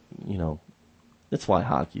not, that's why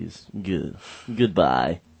hockey is good.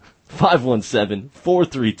 Goodbye.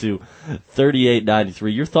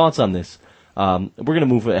 517-432-3893. Your thoughts on this? We're going to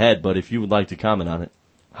move ahead, but if you would like to comment on it.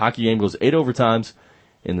 Hockey game goes 8 overtimes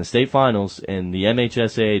in the state finals, and the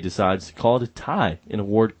MHSAA decides to call it a tie and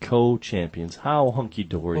award co-champions. How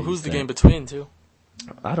hunky-dory Well, who's is the that? game between, too?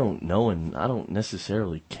 I don't know, and I don't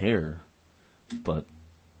necessarily care. But,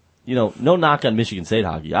 no knock on Michigan State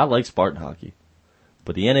hockey. I like Spartan hockey.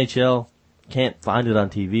 But the NHL, can't find it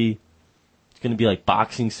on TV. It's going to be like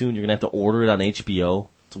boxing soon. You're going to have to order it on HBO.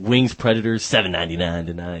 It's Wings Predators, $7.99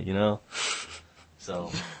 tonight,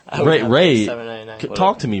 So, Ray,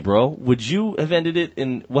 talk to me, bro. Would you have ended it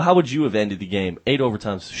how would you have ended the game? 8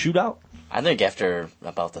 overtimes, shootout? I think after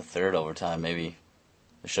about the 3rd overtime, maybe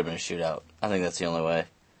there should have been a shootout. I think that's the only way.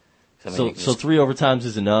 So 3 overtimes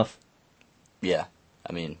is enough? Yeah.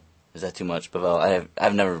 Is that too much, Pavel?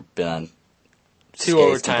 I've never been on 2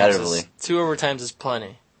 skates overtimes. competitively. 2 overtimes is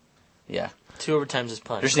plenty. Yeah. 2 overtimes is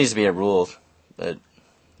plenty. There just needs to be a rule that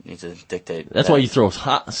needs to dictate. That's why you throw,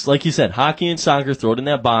 like you said, hockey and soccer, throw it in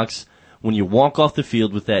that box. When you walk off the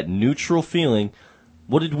field with that neutral feeling,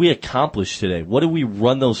 what did we accomplish today? What did we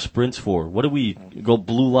run those sprints for? What did we go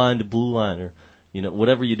blue line to blue line, or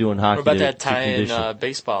whatever you do in hockey? What about that tie in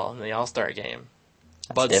baseball in the All-Star game?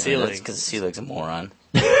 Bud Selig. Because Selig's a moron.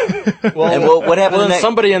 Well, and what happened? Well, then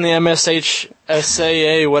somebody in the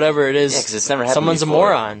MSHSAA, whatever it is, because it's never happened someone's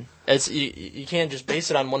before. a moron. You can't just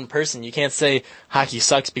base it on one person. You can't say hockey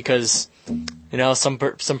sucks because some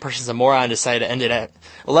person's a moron decided to end it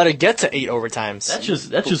let it get to 8 overtimes.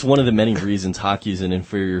 That's just one of the many reasons hockey is an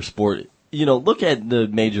inferior sport. Look at the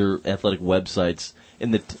major athletic websites,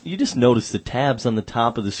 and you just notice the tabs on the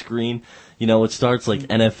top of the screen. It starts like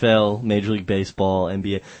NFL, Major League Baseball,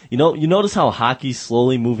 NBA. You notice how hockey's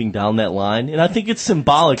slowly moving down that line, and I think it's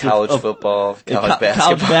symbolic. College football, college basketball.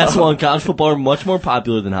 College basketball and college football are much more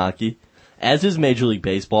popular than hockey, as is Major League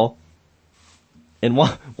Baseball. And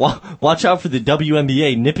watch out for the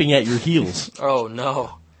WNBA nipping at your heels. Oh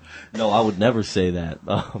no! No, I would never say that.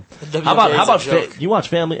 How WNBA about you watch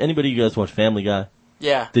Family? Anybody you guys watch Family Guy?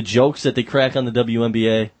 Yeah. The jokes that they crack on the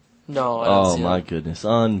WNBA. No. I don't see my that. goodness,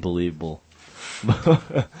 unbelievable.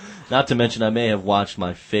 Not to mention, I may have watched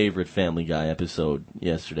my favorite Family Guy episode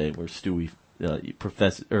yesterday, where Stewie,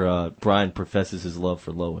 Brian professes his love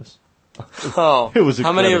for Lois. Oh, it was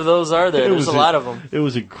how many of those are there? There's a lot of them. It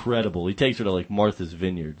was incredible. He takes her to like Martha's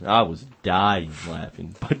Vineyard. I was dying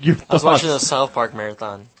laughing. But I was watching the South Park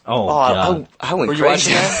marathon. Oh God! I went Were you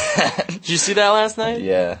crazy. watching that? Did you see that last night?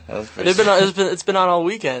 Yeah, that was pretty. It's been on all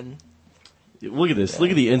weekend. Look at this.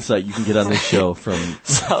 Look at the insight you can get on this show from I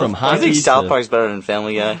hockey. think South Park's better than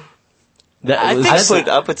Family Guy.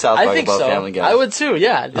 I put South Park think above so. Family Guy. I would too.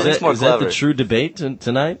 Yeah. Is that the true debate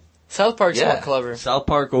tonight? South Park's Yeah. more clever. South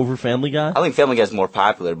Park over Family Guy? I think Family Guy's more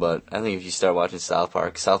popular, but I think if you start watching South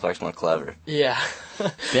Park's more clever. Yeah.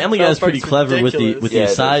 Family Guy's pretty Park's clever with ridiculous. the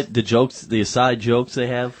aside jokes they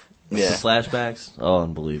have. Yeah. The flashbacks. Oh,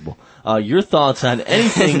 unbelievable. Your thoughts on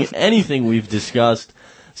anything we've discussed?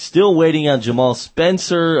 Still waiting on Jamal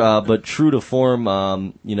Spencer, but true to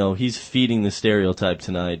form, he's feeding the stereotype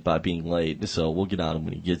tonight by being late, so we'll get on him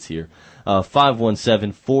when he gets here.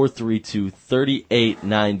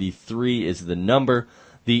 517-432-3893 is the number.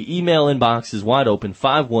 The email inbox is wide open,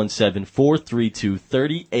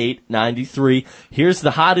 517-432-3893. Here's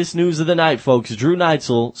the hottest news of the night, folks. Drew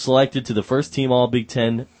Neitzel selected to the first team All-Big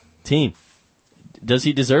Ten team. Does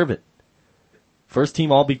he deserve it? First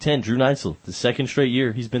team All Big Ten, Drew Neitzel, the second straight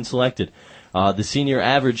year he's been selected. The senior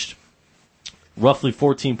averaged roughly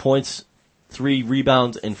 14 points, 3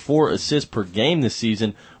 rebounds, and 4 assists per game this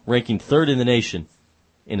season, ranking third in the nation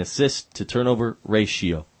in assist to turnover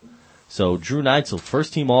ratio. So Drew Neitzel,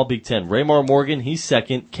 first team All Big Ten. Raymar Morgan, he's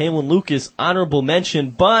second. Kalen Lucas, honorable mention,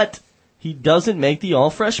 but he doesn't make the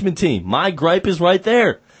all-freshman team. My gripe is right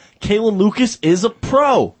there. Kalen Lucas is a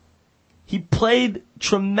pro. He played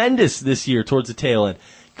tremendous this year towards the tail end.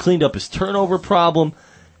 Cleaned up his turnover problem,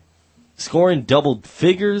 scoring double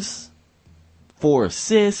figures, 4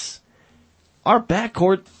 assists. Our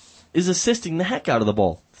backcourt is assisting the heck out of the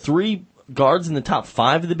ball. 3 guards in the top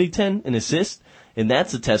 5 of the Big Ten in assists. And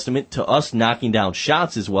that's a testament to us knocking down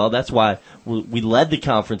shots as well. That's why we led the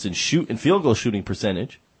conference in shoot and field goal shooting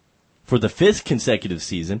percentage for the 5th consecutive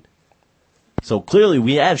season. So clearly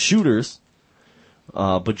we have shooters.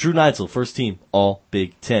 But Drew Neitzel, first team, All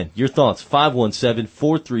Big Ten. Your thoughts,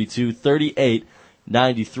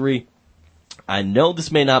 517-432-3893. I know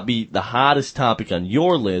this may not be the hottest topic on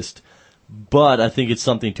your list, but I think it's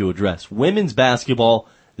something to address. Women's basketball,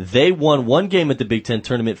 they won 1 game at the Big Ten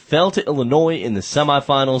tournament, fell to Illinois in the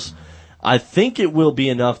semifinals. I think it will be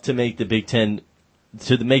enough to make the Big Ten,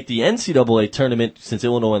 to make the NCAA tournament, since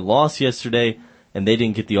Illinois lost yesterday and they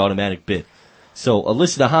didn't get the automatic bid. So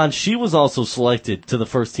Alyssa DeHaan, she was also selected to the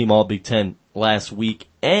first team All Big Ten last week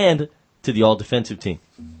and to the All Defensive team.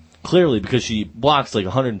 Clearly because she blocks like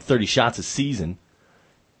 130 shots a season.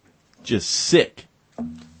 Just sick.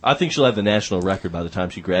 I think she'll have the national record by the time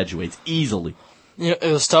she graduates, easily. You know,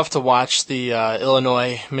 it was tough to watch the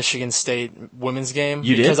Illinois-Michigan State women's game.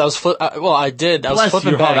 You did? Because I was I did. I was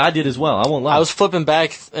flipping back. I did as well. I won't lie. I was flipping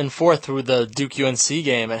back and forth through the Duke-UNC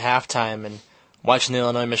game at halftime and watching the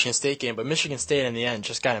Illinois-Michigan State game. But Michigan State, in the end,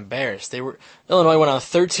 just got embarrassed. Illinois went on a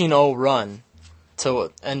 13-0 run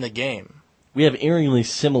to end the game. We have eerily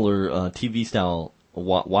similar TV-style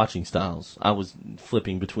watching styles. I was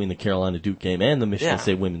flipping between the Carolina-Duke game and the Michigan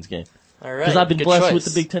State women's game. All right. Because I've been Good blessed choice. with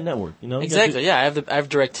the Big Ten Network. You know. Exactly. Yeah, I have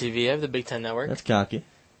DirecTV. I have the Big Ten Network. That's cocky.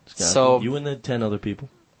 So you and the 10 other people.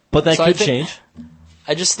 But that could change.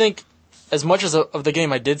 I just think, as much as of the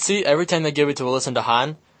game I did see, every time they give it to Alyssa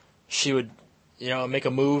DeHaan, she would, make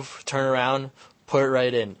a move, turn around, put it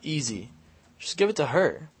right in, easy. Just give it to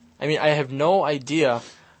her. I mean, I have no idea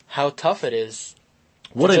how tough it is.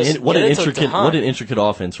 What an intricate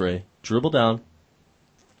offense, Ray. Dribble down,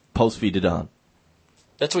 post feed it on.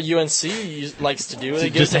 That's what UNC likes to do.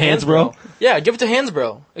 They give just it to Hansbrough? Yeah, give it to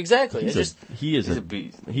Hansbrough. Exactly. He is a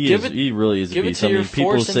beast. He really is a give beast. It to your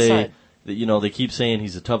people say inside. that they keep saying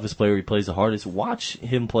he's the toughest player. He plays the hardest. Watch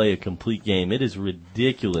him play a complete game. It is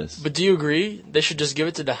ridiculous. But do you agree they should just give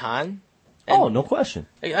it to DeHaan? Oh, no question.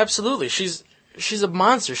 Absolutely. She's a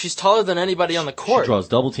monster. She's taller than anybody on the court. She draws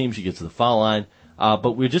double teams. She gets to the foul line.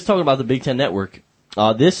 But we're just talking about the Big Ten Network.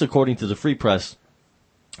 This, according to the Free Press,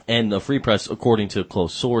 and the Free Press, according to a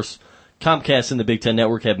close source, Comcast and the Big Ten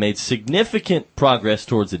Network have made significant progress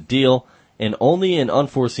towards a deal, and only an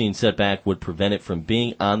unforeseen setback would prevent it from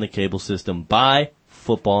being on the cable system by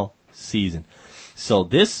football season. So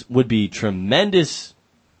this would be tremendous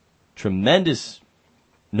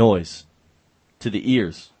noise to the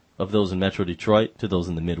ears of those in Metro Detroit, to those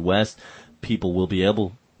in the Midwest. People will be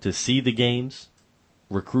able to see the games.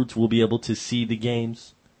 Recruits will be able to see the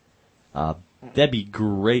games. That'd be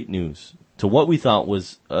great news. To what we thought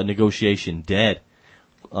was a negotiation dead.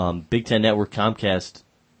 Big Ten Network, Comcast,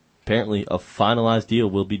 apparently a finalized deal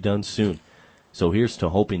will be done soon. So here's to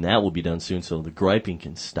hoping that will be done soon so the griping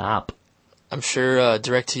can stop. I'm sure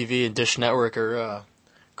DirecTV and Dish Network are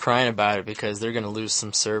crying about it because they're going to lose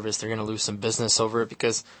some service. They're going to lose some business over it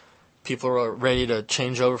because people are ready to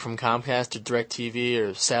change over from Comcast to DirecTV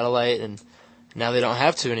or satellite, and now they don't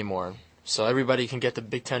have to anymore. So everybody can get the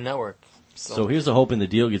Big Ten Network. So here's to hoping the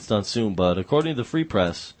deal gets done soon. But according to the Free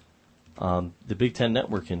Press, the Big Ten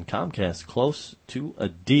Network and Comcast close to a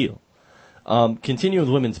deal. Continuing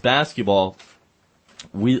with women's basketball,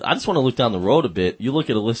 I just want to look down the road a bit. You look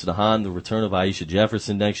at Alyssa DeHaan, the return of Aisha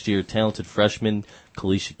Jefferson next year, talented freshman,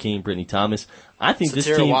 Kalisha King, Brittany Thomas. I think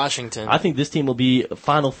this team will be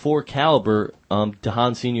Final Four caliber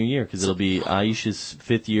DeHaan senior year because it'll be Aisha's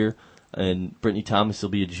 5th year, and Brittany Thomas will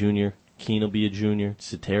be a junior. Keene will be a junior.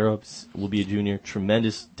 Satera will be a junior.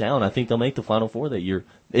 Tremendous talent. I think they'll make the Final Four that year,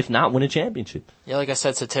 if not win a championship. Yeah, like I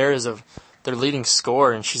said, Satera is their leading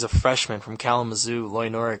scorer, and she's a freshman from Kalamazoo, Loy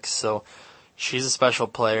Norix, so she's a special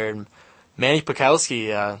player. And Manny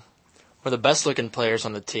Pekowski, one of the best-looking players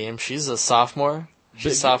on the team. She's a sophomore.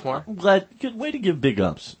 I'm glad. Good way to give big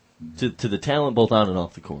ups to the talent both on and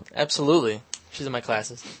off the court. Absolutely. She's in my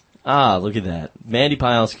classes. Look at that. Mandy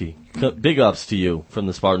Pialski, big ups to you from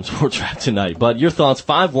the Spartan Sports Wrap tonight. But your thoughts,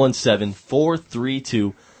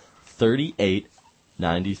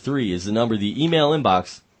 517-432-3893 is the number. The email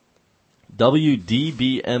inbox,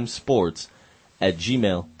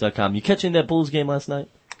 wdbmsports@gmail.com. You catching that Bulls game last night?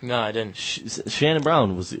 No, I didn't. Shannon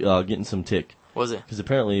Brown was getting some tick. Was it? Because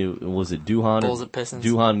apparently, was it Duhon? Bulls at Pistons?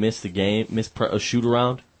 Duhon missed the game, missed a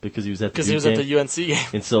shoot-around because he was at the Because he was at the UNC game.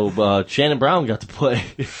 And so Shannon Brown got to play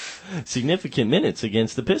significant minutes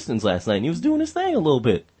against the Pistons last night. And he was doing his thing a little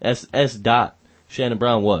bit. S. Shannon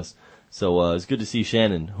Brown was. So it's good to see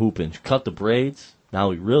Shannon hooping. Cut the braids. Now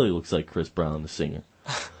he really looks like Chris Brown, the singer.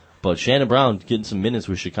 But Shannon Brown getting some minutes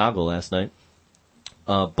with Chicago last night.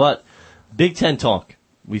 But Big Ten talk.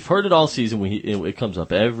 We've heard it all season. It comes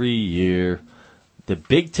up every year. The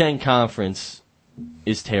Big Ten Conference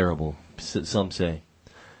is terrible, some say.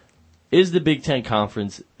 Is the Big Ten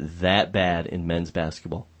Conference that bad in men's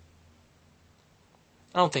basketball?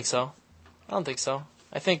 I don't think so. I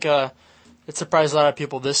think it surprised a lot of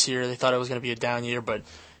people this year. They thought it was going to be a down year, but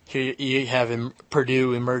here you have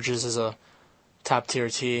Purdue emerges as a top-tier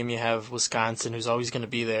team. You have Wisconsin, who's always going to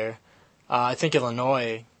be there. I think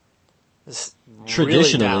Illinois is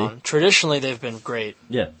really down. Traditionally, they've been great.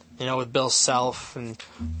 Yeah. You know, with Bill Self and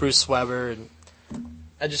Bruce Weber. And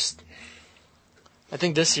I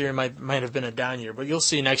think this year might have been a down year, but you'll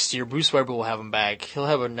see next year Bruce Weber will have him back. He'll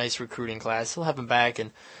have a nice recruiting class. He'll have him back,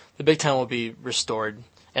 and the Big Ten will be restored.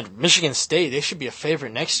 And Michigan State, they should be a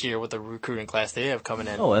favorite next year with the recruiting class they have coming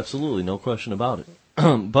in. Oh, absolutely, no question about it.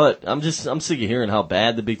 But I'm sick of hearing how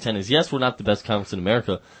bad the Big Ten is. Yes, we're not the best conference in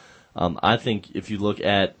America. I think if you look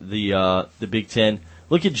at the Big Ten,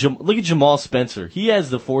 look at Jamal Spencer. He has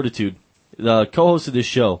the fortitude, the co-host of this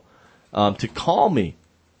show, to call me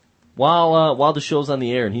while the show's on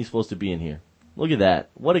the air and he's supposed to be in here. Look at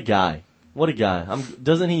that. What a guy.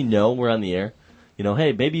 Doesn't he know we're on the air? You know,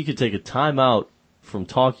 hey, maybe you could take a time out from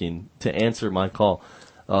talking to answer my call.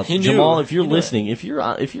 Jamal, if you're listening, if you're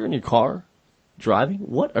in your car driving,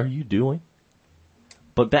 what are you doing?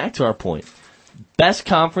 But back to our point. Best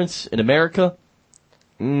conference in America?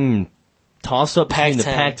 Toss up between the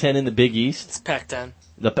Pac-10 and the Big East? It's Pac-10.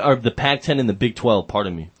 The Pac-10 and the Big 12,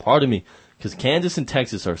 pardon me. Because Kansas and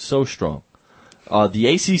Texas are so strong. The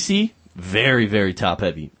ACC, very, very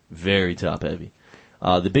top-heavy. Very top-heavy.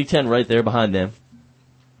 The Big 10 right there behind them.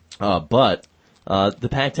 But the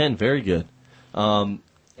Pac-10, very good. And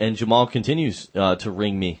Jamal continues to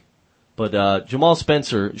ring me. But Jamal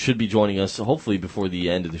Spencer should be joining us hopefully before the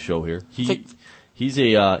end of the show here. He's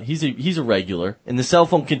a regular, and the cell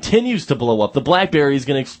phone continues to blow up. The BlackBerry is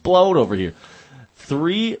going to explode over here.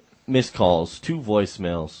 3 missed calls, 2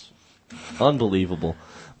 voicemails, unbelievable.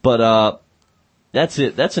 But that's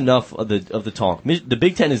it. That's enough of the talk. The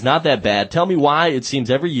Big Ten is not that bad. Tell me why it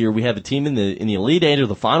seems every year we have a team in the Elite Eight or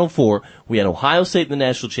the Final Four. We had Ohio State in the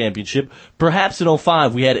national championship. Perhaps in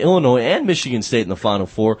 2005 we had Illinois and Michigan State in the Final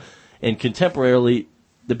Four. And contemporarily,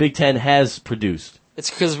 the Big Ten has produced. It's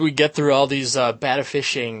because we get through all these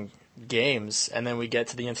bad-fishing games, and then we get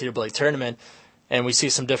to the NCAA tournament, and we see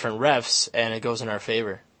some different refs, and it goes in our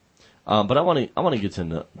favor. But I want to get to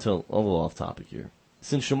a little off topic here.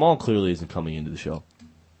 Since Jamal clearly isn't coming into the show,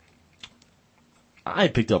 I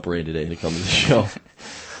picked up Ray today to come to the show.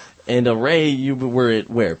 And Ray, you were at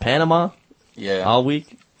where? Panama? Yeah. All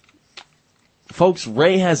week? Folks,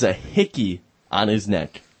 Ray has a hickey on his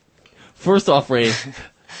neck. First off, Ray,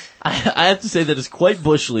 I have to say that it's quite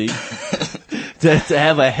bushly to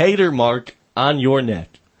have a hater mark on your neck.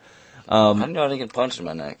 I didn't know I didn't get punched in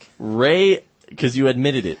my neck. Ray, because you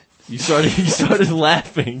admitted it. You started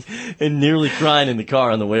laughing and nearly crying in the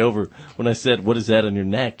car on the way over when I said, "What is that on your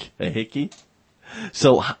neck? A hickey?"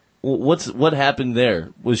 So, what happened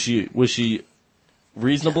there? Was she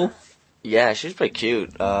reasonable? Yeah, she was pretty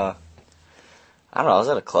cute. I don't know. I was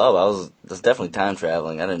at a club. I was definitely time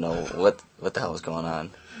traveling. I didn't know what the hell was going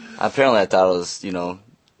on. Apparently, I thought it was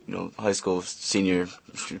high school senior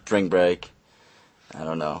spring break. I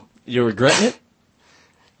don't know. You're regretting it?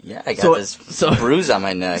 Yeah, I got this bruise on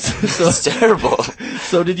my neck. It's terrible.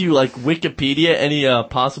 So did you Wikipedia any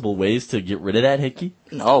possible ways to get rid of that hickey?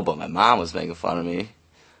 No, but my mom was making fun of me.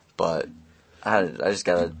 But I just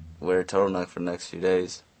gotta wear a turtleneck for the next few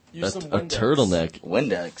days. Use a turtleneck.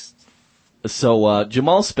 Windex. So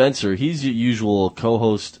Jamal Spencer, he's your usual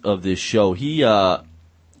co-host of this show. He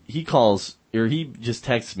calls, or he just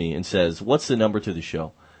texts me and says, "What's the number to the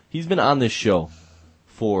show?" He's been on this show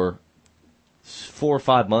for 4 or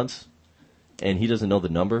 5 months, and he doesn't know the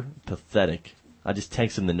number. Pathetic. I just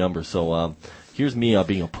text him the number. So here's me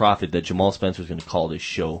being a prophet that Jamal Spencer is going to call this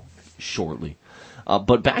show shortly.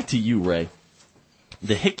 But back to you, Ray.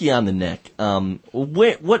 The hickey on the neck.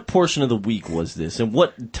 What portion of the week was this, and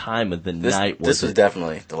what time of the night was it? This was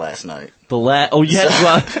definitely the last night. You had to go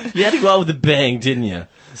out. You had to go out with a bang, didn't you?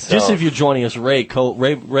 So, Just if you're joining us, Ray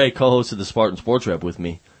co-hosted the Spartan Sports Rep with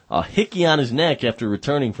me. A hickey on his neck after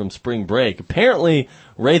returning from spring break. Apparently,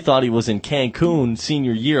 Ray thought he was in Cancun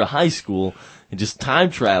senior year of high school and just time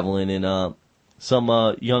traveling, and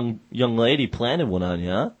some young lady planted one on you,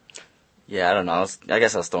 huh? Yeah, I don't know. I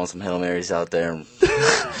guess I was throwing some Hail Marys out there. And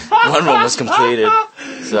one one was completed.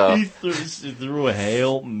 So He threw a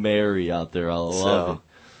Hail Mary out there. I love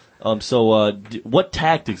it. What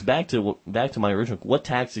tactics? Back to my original. What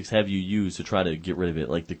tactics have you used to try to get rid of it?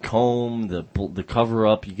 Like the comb, the cover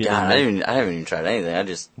up. You get. God, I haven't even tried anything. I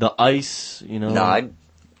just the ice. You know. No, I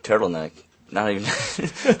turtleneck. Not even.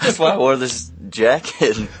 That's why I wore this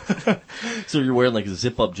jacket. So you're wearing like a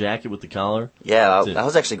zip-up jacket with the collar? Yeah, I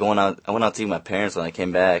was actually going out. I went out to see my parents when I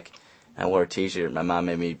came back. I wore a T-shirt. My mom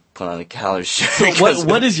made me put on a collar shirt. So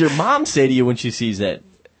what does your mom say to you when she sees that?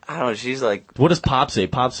 I don't know. She's like, What does Pop say?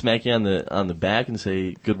 Pop smack you on the back and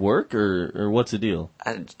say good work, or what's the deal?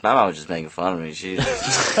 my mom was just making fun of me. She's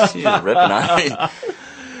just ripping on me.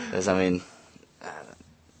 'Cause, I mean,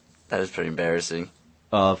 that is pretty embarrassing.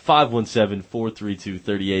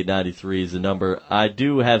 517-432-3893 is the number. I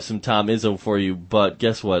do have some Tom Izzo for you, but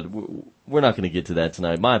guess what? We're not going to get to that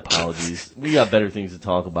tonight. My apologies. We got better things to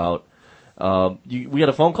talk about. We got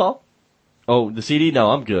a phone call? Oh, the CD?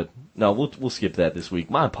 No, I'm good. No, we'll skip that this week.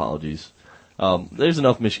 My apologies. There's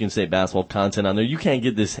enough Michigan State basketball content on there. You can't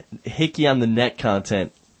get this hickey on the neck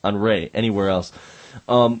content on Ray anywhere else.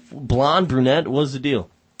 Blonde, brunette, what's the deal?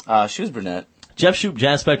 She was brunette. Jeff Shoup,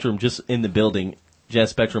 Jazz Spectrum, just in the building. Jazz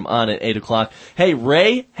Spectrum on at 8 o'clock. Hey,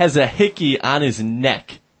 Ray has a hickey on his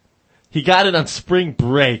neck. He got it on spring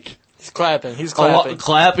break. He's clapping. He's clapping.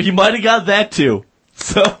 Clap. He might have got that too.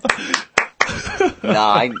 So.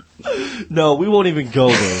 No, we won't even go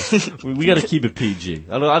there. we got to keep it PG.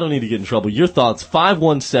 I don't need to get in trouble. Your thoughts,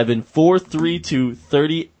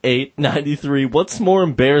 517-432-3893. What's more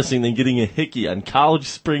embarrassing than getting a hickey on college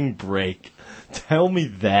spring break? Tell me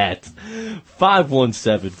that.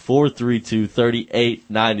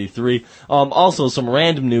 517-432-3893. Also, some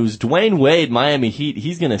random news. Dwayne Wade, Miami Heat,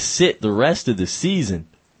 he's going to sit the rest of the season.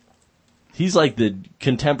 He's like the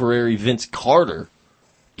contemporary Vince Carter,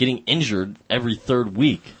 getting injured every third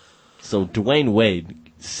week. So Dwayne Wade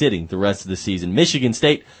sitting the rest of the season. Michigan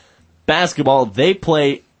State basketball, they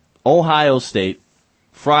play Ohio State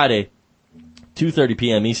Friday, 2:30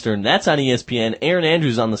 p.m. Eastern. That's on ESPN. Aaron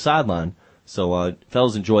Andrews on the sideline. So,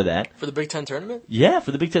 fellas, enjoy that. For the Big Ten tournament? Yeah,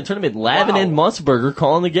 for the Big Ten tournament. Lavin and Musburger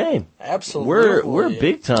calling the game. Absolutely. We're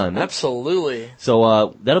big time. Absolutely.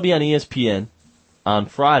 So, that'll be on ESPN on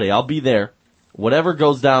Friday. I'll be there. Whatever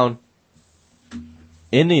goes down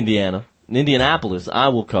in Indianapolis, I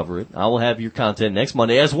will cover it. I will have your content next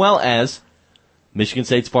Monday, as well as Michigan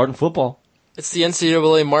State Spartan football. It's the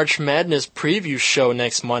NCAA March Madness preview show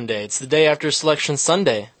next Monday. It's the day after Selection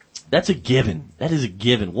Sunday. That's a given. That is a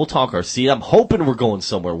given. We'll talk our seat. I'm hoping we're going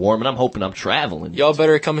somewhere warm, and I'm hoping I'm traveling. Y'all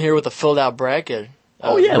better come here with a filled-out bracket.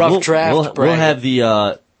 Oh, yeah. Rough draft we'll bracket. We'll have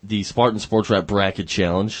the Spartan Sports Rap Bracket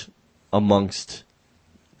Challenge amongst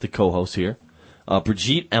the co-hosts here.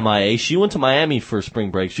 Brigitte, MIA, she went to Miami for spring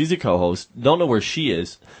break. She's a co-host. Don't know where she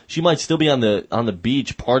is. She might still be on the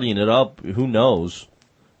beach partying it up. Who knows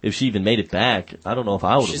if she even made it back? I don't know if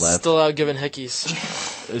I would have She's left. still out giving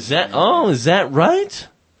hickeys. Is that right?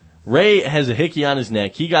 Ray has a hickey on his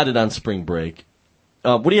neck. He got it on spring break.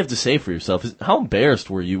 What do you have to say for yourself? How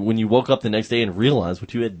embarrassed were you when you woke up the next day and realized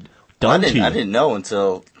what you had done to you? I didn't know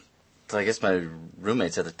until I guess my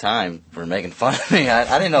roommates at the time were making fun of me.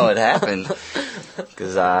 I didn't know it happened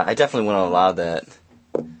because I definitely wouldn't have allowed that.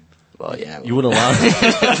 Well, yeah. You wouldn't allow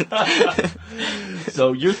it?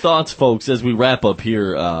 So your thoughts, folks, as we wrap up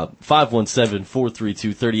here,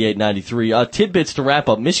 517-432-3893. Tidbits to wrap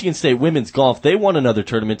up. Michigan State women's golf, they won another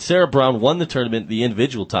tournament. Sarah Brown won the tournament, the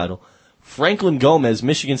individual title. Franklin Gomez,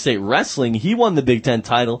 Michigan State wrestling, he won the Big Ten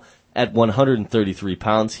title at 133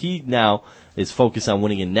 pounds. He now is focused on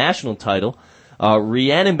winning a national title.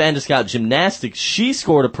 Rhiannon Bandescott, gymnastics, she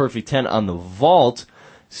scored a perfect 10 on the vault.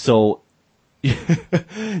 So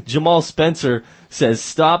Jamal Spencer says,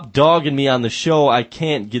 "Stop dogging me on the show. I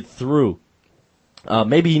can't get through."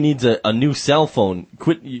 Maybe he needs a new cell phone.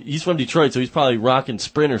 Quit. He's from Detroit, so he's probably rocking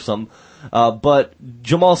Sprint or something. But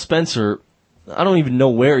Jamal Spencer, I don't even know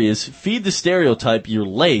where he is. Feed the stereotype. You're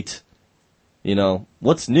late. You know,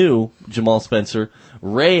 what's new, Jamal Spencer?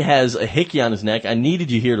 Ray has a hickey on his neck. I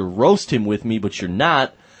needed you here to roast him with me, but you're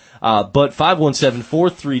not. But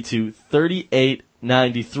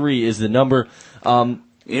 517-432-3893 is the number. You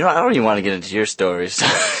You know, I don't even want to get into your stories.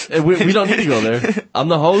 We don't need to go there. I'm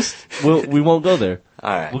the host. We won't go there. All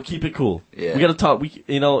right. We'll keep it cool. Yeah. We got to talk.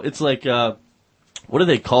 It's like, what do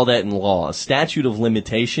they call that in law? A statute of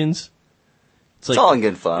limitations. It's all in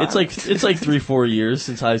good fun. It's like 3-4 years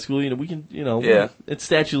since high school. We can, Yeah. It's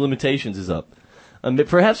statute of limitations is up.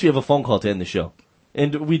 Perhaps we have a phone call to end the show,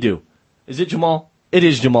 and we do. Is it Jamal? It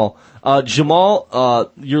is Jamal.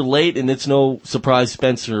 Jamal, you're late, and it's no surprise.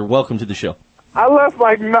 Spencer, welcome to the show. I left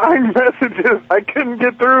like 9 messages. I couldn't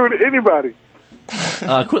get through to anybody.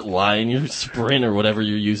 Quit lying. Your Sprint or whatever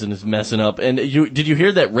you're using is messing up. And did you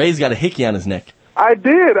hear that Ray's got a hickey on his neck? I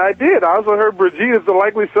did. I also heard Brigitte is the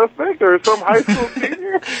likely suspect, or some high school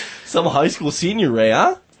senior. Some high school senior, Ray,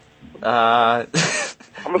 huh? I'll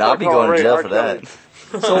be going to jail for that.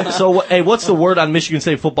 So, hey, what's the word on Michigan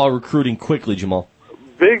State football recruiting quickly, Jamal?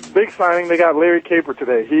 Big signing. They got Larry Caper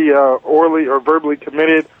today. He orally or verbally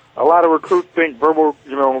committed. A lot of recruits think verbal,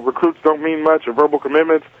 recruits don't mean much or verbal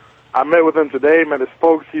commitments. I met with him today, met his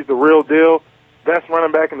folks. He's the real deal. Best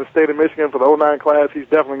running back in the state of Michigan for the 09 class. He's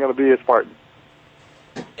definitely going to be a Spartan.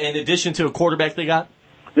 In addition to a quarterback they got?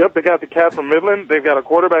 Yep, they got the cat from Midland. They've got a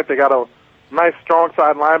quarterback. They got a nice strong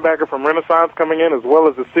side linebacker from Renaissance coming in, as well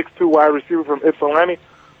as a 6'2" wide receiver from Ypsilanti.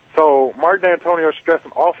 So Mark D'Antonio stressed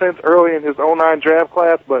an offense early in his 09 draft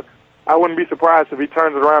class, but I wouldn't be surprised if he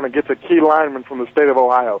turns it around and gets a key lineman from the state of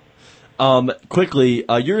Ohio. Quickly,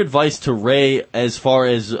 your advice to Ray as far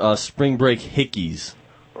as spring break hickeys.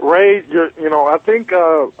 Ray, I think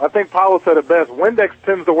Paulo said it best. Windex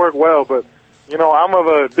tends to work well, but I'm of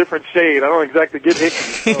a different shade. I don't exactly get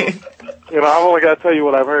hickeys. So, I've only got to tell you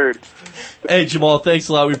what I've heard. Hey, Jamal, thanks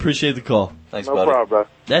a lot. We appreciate the call. Thanks, no buddy. problem, bro.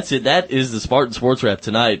 That's it. That is the Spartan Sports Wrap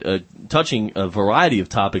tonight, touching a variety of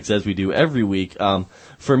topics as we do every week.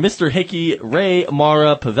 For Mr. Hickey, Ray,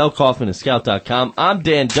 Mara, Pavel Kaufman, and Scout.com, I'm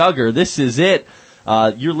Dan Duggar. This is it.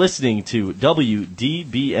 You're listening to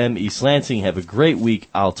WDBM East Lansing. Have a great week.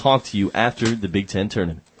 I'll talk to you after the Big Ten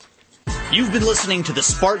tournament. You've been listening to the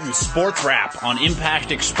Spartan Sports Wrap on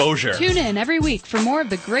Impact Exposure. Tune in every week for more of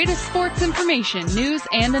the greatest sports information, news,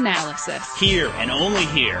 and analysis. Here and only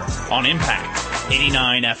here on Impact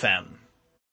 89 FM.